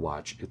fun to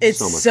watch. It's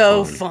so much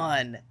so fun.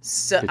 fun.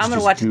 So It's I'm gonna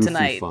just watch it goofy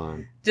tonight,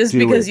 Fun. just Do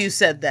because it. you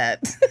said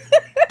that.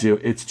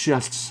 It's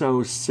just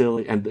so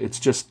silly. And it's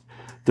just,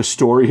 the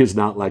story is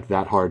not like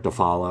that hard to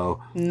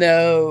follow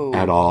No.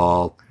 at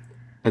all.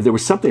 And there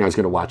was something I was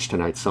going to watch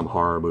tonight, some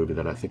horror movie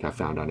that I think I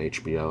found on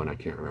HBO, and I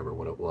can't remember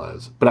what it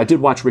was. But I did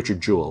watch Richard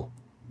Jewell,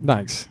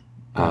 Nice.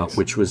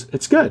 which was,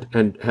 it's good,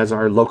 and has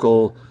our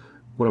local,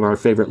 one of our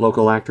favorite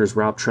local actors,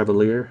 Rob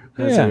Trevalier,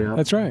 has Yeah,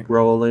 that's right.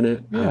 role in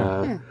it.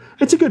 Yeah.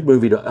 It's a good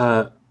movie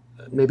to,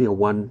 maybe a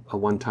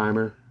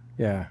one-timer.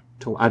 Yeah.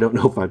 I don't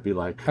know if I'd be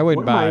like, I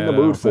wouldn't what am buy I in the it, I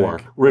mood don't for?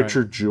 think.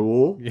 Richard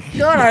Jewell?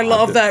 God, I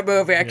love that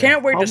movie. I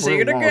can't wait I to see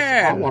it really I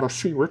again. want to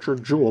see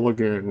Richard Jewell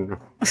again.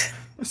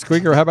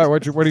 Squeaker, how about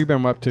what have you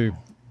been up to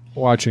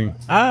watching?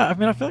 I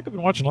mean, I feel like I've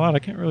been watching a lot. I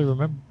can't really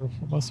remember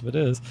what most of it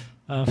is.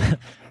 I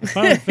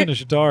finally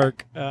finished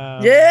Dark.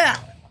 Yeah.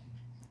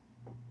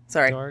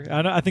 Sorry. Dark.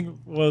 I think,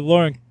 well,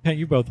 Lauren, Kent,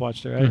 you both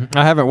watched it, right?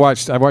 I haven't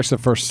watched. I watched the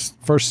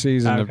first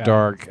season of Okay.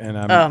 Dark, and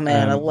I'm. Oh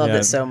man, I and, loved yeah,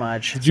 it so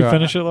much. Did you So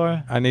finish it,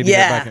 Laura? I need to go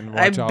back and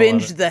I watch all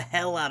binged of it. the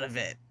hell out of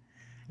it.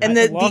 And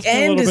I the lost me a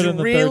end little is bit in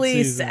the third really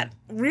season. sad.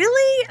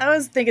 Really? I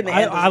was thinking the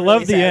end was I really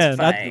love the end.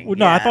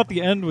 satisfying. I Yeah. thought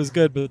the end was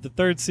good, but the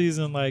third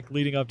season, like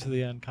leading up to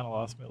the end, kind of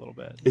lost me a little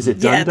bit. Is it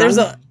done? Yeah, there's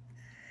done?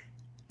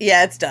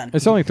 Yeah, it's done.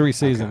 It's only 3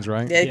 seasons,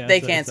 right? They Yeah,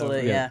 so canceled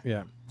it's it, yeah.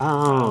 Yeah.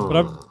 Oh.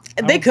 But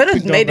And they I've could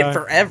have been made going it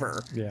back.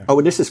 forever. Yeah. Oh,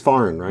 and this is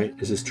foreign, right?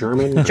 Is this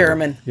German?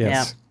 German.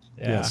 Yes.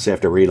 Yeah. So you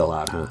have to read a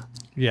lot, huh?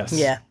 Yes.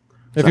 Yeah.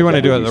 If like you want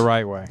to that do it movies. the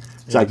right way.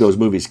 It's like those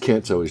movies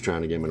Kent's always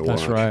trying to get me to watch.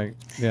 That's right.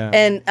 Yeah.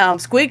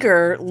 And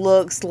Squeaker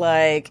looks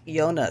like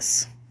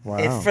Jonas. Wow.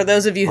 If, for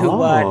those of you who Oh.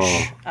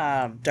 watch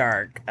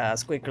Dark,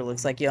 Squeaker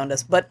looks like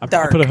Jonas, but I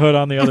dark. put a hood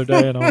on the other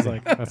day, and I was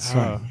like, That's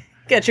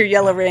Get your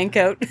yellow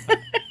raincoat.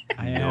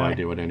 I No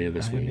idea what any of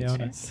this I am means.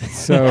 Jonas.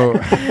 So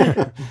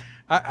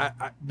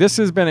this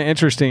has been an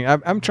interesting.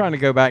 I'm trying to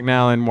go back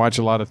now and watch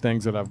a lot of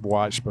things that I've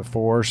watched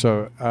before.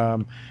 So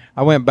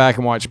I went back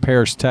and watched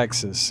Paris,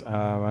 Texas. I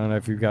don't know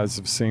if you guys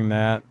have seen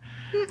that.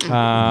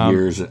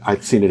 Years.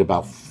 I've seen it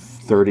about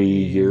 30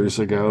 years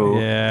ago.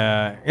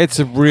 Yeah, it's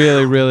a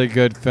really, really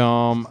good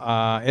film.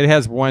 It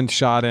has one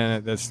shot in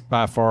it that's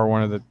by far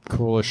one of the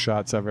coolest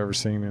shots I've ever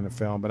seen in a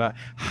film. But I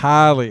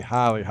highly,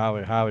 highly,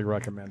 highly, highly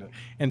recommend it.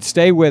 And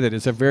stay with it.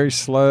 It's a very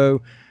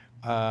slow,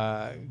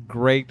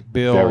 great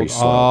build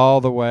all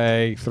the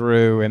way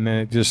through, and then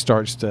it just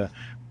starts to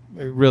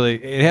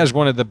really. It has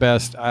one of the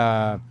best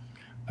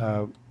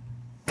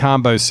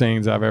combo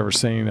scenes I've ever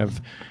seen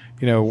of,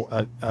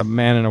 a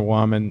man and a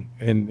woman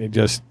and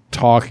just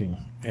talking.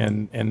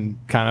 And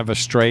kind of a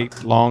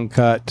straight, long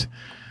cut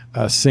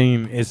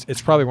scene.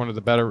 It's probably one of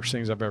the better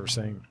scenes I've ever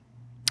seen.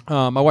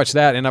 I watched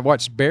that, and I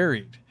watched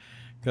Buried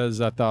because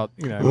I thought,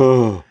 yeah.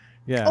 Oh,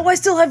 I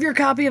still have your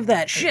copy of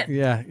that. Shit.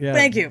 Yeah.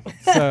 Thank you.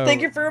 So,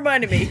 thank you for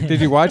reminding me. Did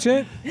you watch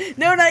it?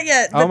 No, not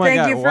yet. But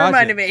thank you for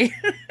reminding me.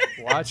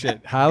 Watch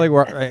it. Highly.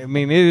 I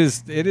mean,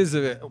 it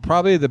is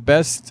probably the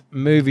best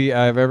movie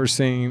I've ever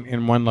seen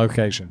in one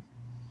location,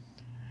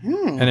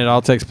 and it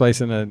all takes place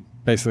in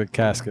basically a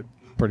casket.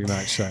 Pretty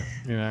much, so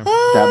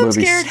that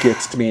movie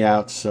skitzed me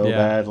out so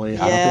badly.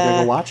 I don't think I'm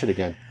gonna watch it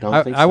again.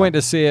 I went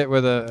to see it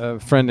with a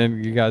friend,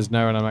 and you guys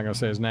know, and I'm not gonna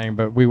say his name,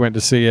 but we went to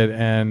see it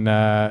and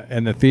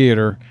in the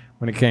theater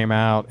when it came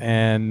out,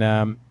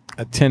 and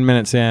 10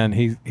 minutes in,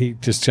 he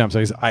just jumps.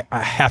 He's, I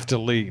have to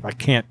leave. I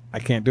can't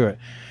do it.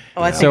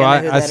 Oh, I think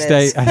I know who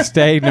that is. I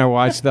stayed and I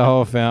watched the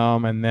whole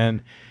film, and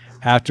then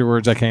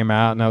afterwards I came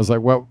out and I was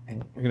like, what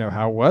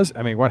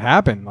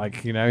happened? Like,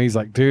 he's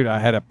like, dude, I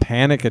had a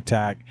panic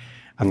attack.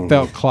 I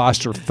felt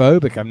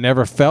claustrophobic. I've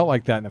never felt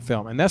like that in a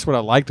film, and that's what I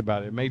liked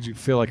about it. It made you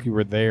feel like you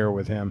were there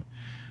with him,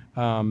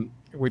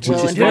 which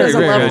is just very,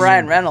 very love good.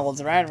 Ryan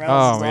Reynolds. Ryan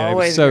Reynolds is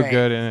always so great.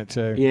 good in it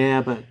too. Yeah,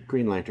 but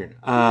Green Lantern.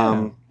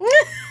 And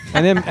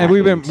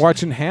we've been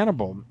watching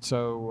Hannibal,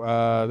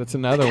 so that's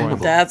another one.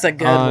 That's a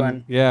good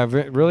one. Yeah,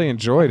 really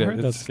enjoyed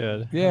it. That's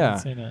good. Yeah, I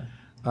haven't seen it.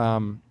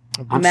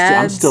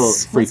 I'm still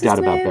freaked out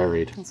about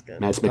Buried.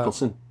 Mads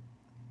Mikkelsen.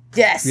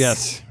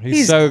 Yes,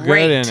 he's so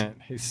great in it.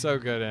 He's so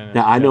good in it.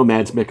 Now I know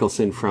Mads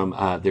Mikkelsen from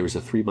there was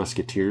a Three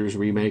Musketeers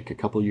remake a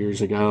couple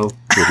years ago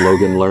with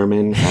Logan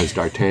Lerman as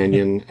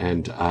D'Artagnan,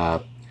 and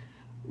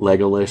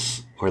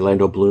Legolas.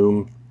 Orlando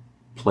Bloom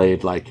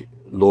played like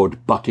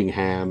Lord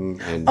Buckingham.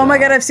 And oh my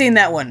God, I've seen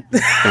that one.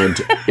 And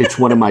it's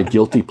one of my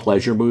guilty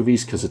pleasure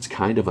movies because it's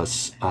kind of a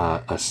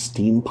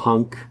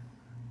steampunk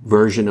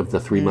version of the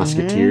Three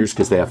Musketeers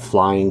because they have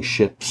flying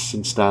ships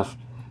and stuff.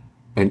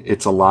 And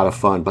it's a lot of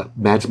fun, but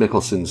Mads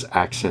Mikkelsen's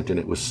accent in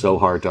it was so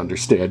hard to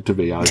understand to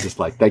me. I was just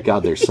like, thank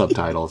God there's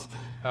subtitles.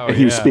 And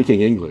he was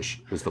speaking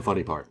English, was the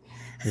funny part.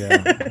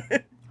 Yeah.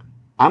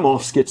 I'm all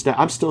skitsed out.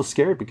 I'm still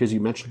scared because you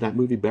mentioned that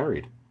movie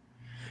Buried.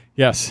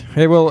 Yes,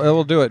 it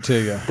will do it to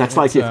you. That's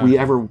like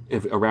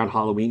if around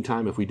Halloween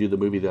time, if we do the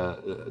movie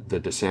The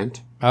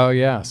Descent. Oh,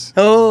 yes.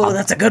 Oh,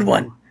 that's a good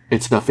one.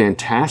 It's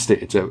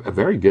it's a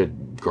very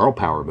good girl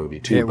power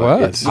movie too. It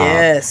was.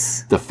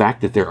 Yes. The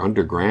fact that they're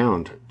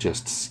underground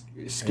just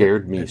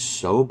scared me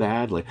so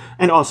badly,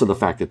 and also the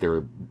fact that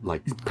they're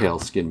like pale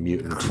skinned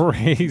mutant,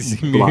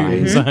 crazy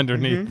mutants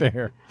underneath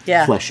there,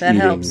 flesh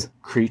eating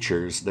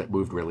creatures that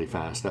moved really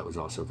fast. That was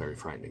also very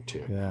frightening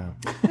too. Yeah.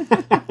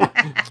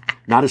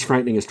 Not as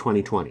frightening as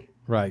 2020.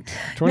 Right.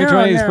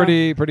 2020 is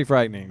pretty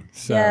frightening.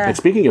 So. Yeah. And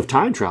speaking of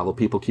time travel,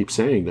 people keep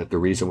saying that the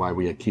reason why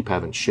we keep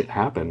having shit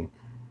happen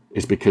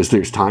is because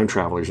there's time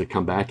travelers that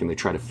come back and they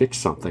try to fix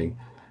something,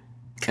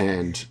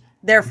 and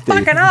they're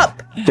fucking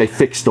up. They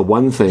fixed the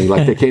one thing,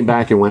 like they came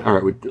back and went, all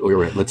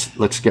right,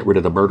 let's get rid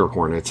of the murder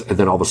hornets, and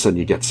then all of a sudden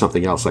you get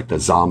something else like the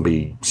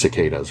zombie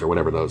cicadas or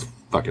whatever those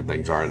fucking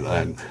things are,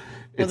 and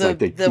it's like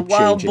the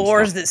wild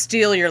boars that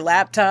steal your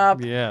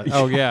laptop. Yeah.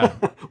 Oh yeah.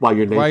 While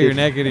you're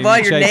naked. While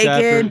you're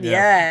naked.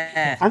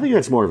 Yeah. I think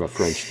that's more of a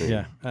French thing.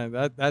 Yeah.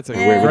 That's a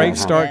great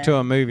start to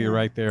a movie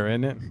right there,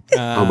 isn't it?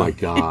 Oh my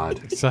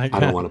God. Like, I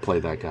don't want to play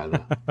that guy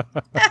though.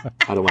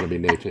 I don't want to be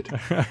naked.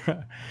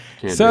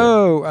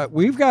 So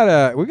we've got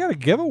a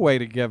giveaway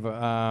to give.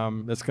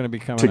 That's going to be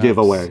coming to up. give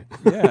away.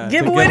 Yeah.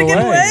 Giveaway to get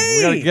away.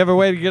 We got a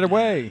giveaway to get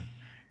away.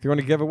 If you want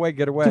to give away,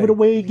 get away. Give it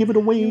away. Give it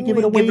away. Give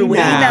it away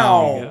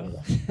now.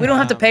 now. We don't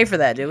have to pay for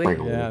that, do we?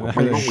 Yeah.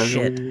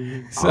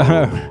 Shit.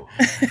 So,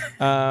 what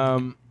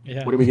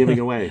are we giving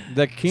away?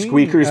 The King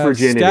Squeaker's of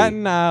Virginity.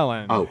 Staten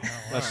Island. Oh.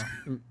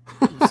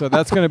 So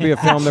that's going to be a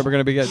film that we're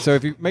going to be getting. So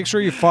if you make sure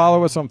you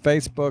follow us on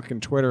Facebook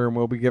and Twitter, and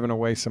we'll be giving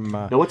away some.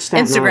 Now, what's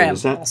Staten Instagram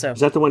Island? also.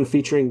 Is that the one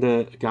featuring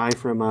the guy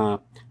from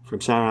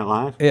Saturday Night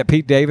Live? Yeah,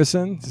 Pete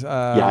Davidson.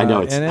 Yeah, I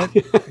know it's in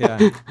it.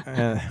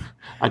 Yeah.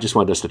 I just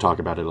wanted us to talk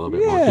about it a little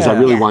bit more because I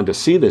really wanted to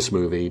see this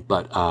movie,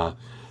 but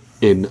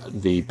in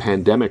the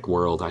pandemic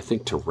world, I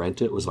think to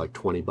rent it was like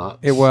 $20.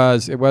 It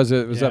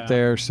was up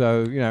there.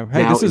 So hey,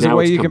 now, this is a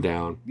way you can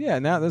down. Yeah,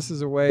 now this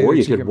is a way. Or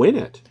you could win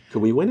it.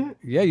 Could we win it?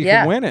 Yeah, you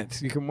can win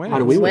it. You can win it. How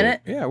do we win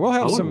it? Yeah, we'll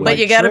have some. But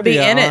you got to be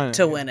in trivia it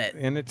to win it.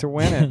 In it to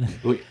win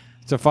it.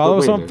 So follow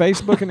us on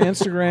Facebook and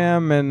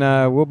Instagram,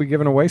 and we'll be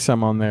giving away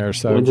some on there.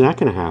 So when's that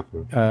going to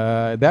happen?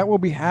 That will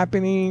be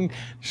happening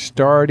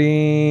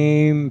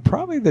starting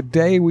probably the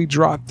day we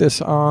drop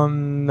this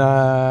on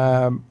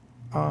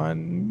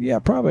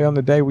probably on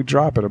the day we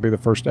drop it. It'll be the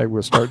first day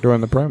we'll start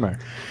doing the promo.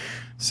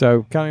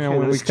 So counting on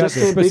when we cut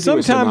this, but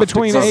sometime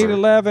between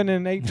 8:11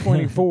 and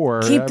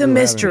 8:24. Keep the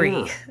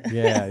mystery.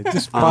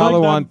 Just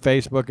follow on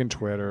Facebook and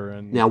Twitter,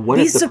 and now what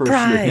if the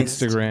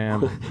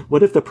Instagram?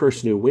 What if the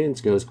person who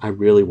wins goes, I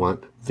really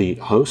want the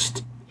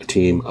host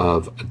team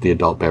of the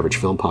Adult Beverage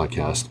Film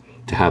Podcast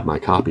to have my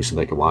copy so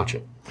they can watch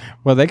it?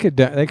 Well, they could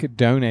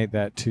donate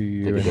that to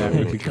you, and that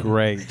would be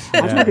great. I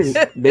was wondering,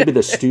 maybe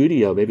the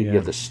studio, you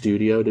get the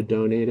studio to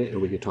donate it,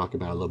 and we could talk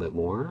about it a little bit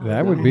more.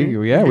 That would be,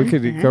 we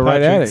could go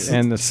right at it.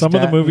 And some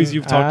of the movies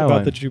you've talked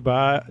about that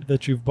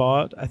you've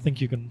bought, I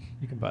think you can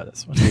buy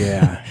this one.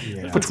 Yeah.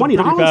 For $20.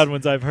 Pretty bad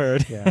ones I've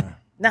heard. Yeah.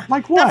 Nah,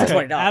 like what? Not for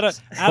 $20.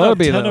 Out of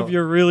 10 of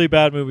your really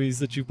bad movies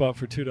that you bought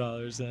for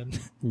 $2, and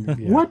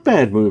what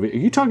bad movie? Are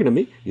you talking to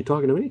me? You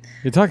talking to me?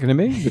 You're talking to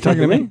me? You're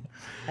talking to me?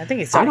 I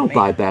think it's. I don't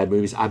buy bad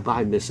movies. I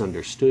buy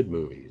misunderstood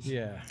movies.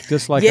 Yeah,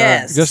 just like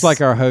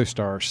our host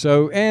are.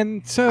 So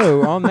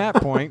on that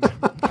point,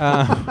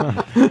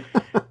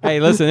 hey,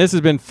 listen, this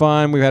has been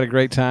fun. We've had a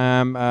great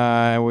time.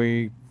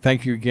 We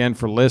thank you again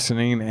for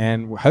listening,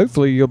 and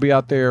hopefully you'll be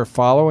out there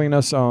following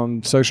us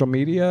on social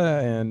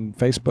media and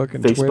Facebook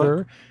and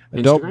Twitter.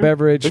 Adult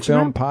Beverage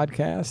Film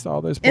Podcast,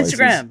 all those places.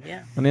 Instagram,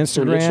 yeah. On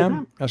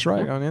Instagram. That's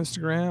right, on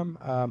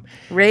Instagram.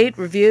 Rate,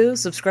 review,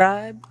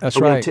 subscribe. That's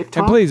right.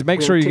 And please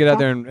make sure you get out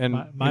there and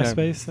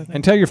MySpace,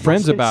 and tell your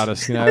friends about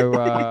us,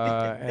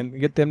 and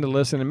get them to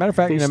listen. As a matter of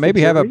fact,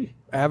 maybe have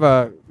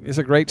a it's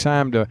a great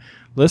time to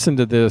listen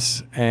to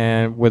this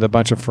and with a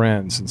bunch of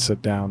friends and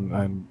sit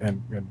down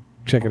and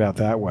check it out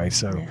that way.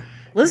 So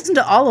listen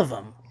to all of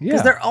them.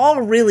 Because they're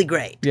all really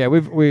great. Yeah,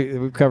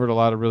 we've covered a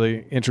lot of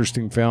really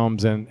interesting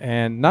films,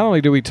 and not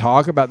only do we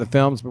talk about the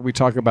films, but we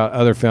talk about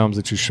other films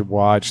that you should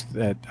watch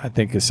that I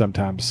think is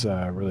sometimes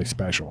really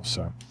special.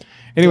 So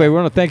anyway, we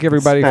want to thank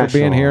everybody for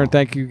being here, and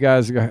thank you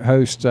guys,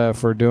 host,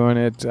 for doing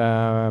it.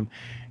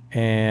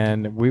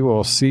 And we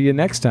will see you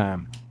next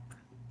time.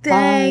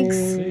 Thanks.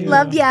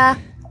 Love ya.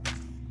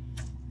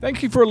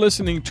 Thank you for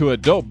listening to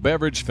Adult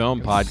Beverage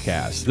Film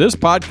Podcast. This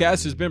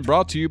podcast has been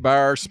brought to you by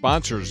our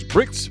sponsors,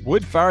 Bricks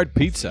Wood-Fired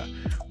Pizza,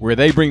 where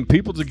they bring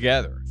people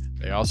together.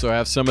 They also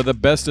have some of the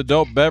best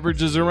adult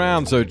beverages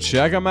around, so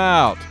check them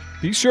out.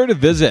 Be sure to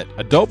visit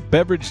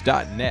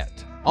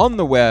adultbeverage.net on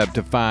the web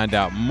to find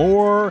out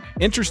more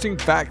interesting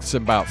facts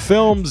about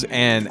films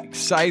and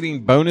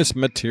exciting bonus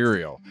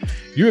material.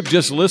 You have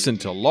just listened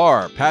to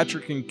Laura,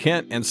 Patrick, and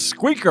Kent, and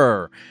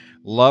Squeaker.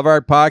 Love our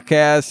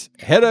podcast?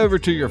 Head over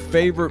to your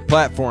favorite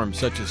platforms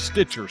such as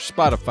Stitcher,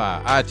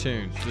 Spotify,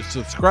 iTunes to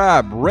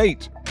subscribe,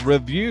 rate,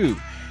 review.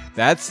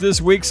 That's this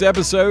week's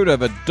episode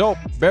of Adult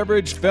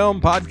Beverage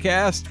Film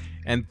Podcast,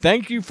 and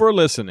thank you for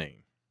listening.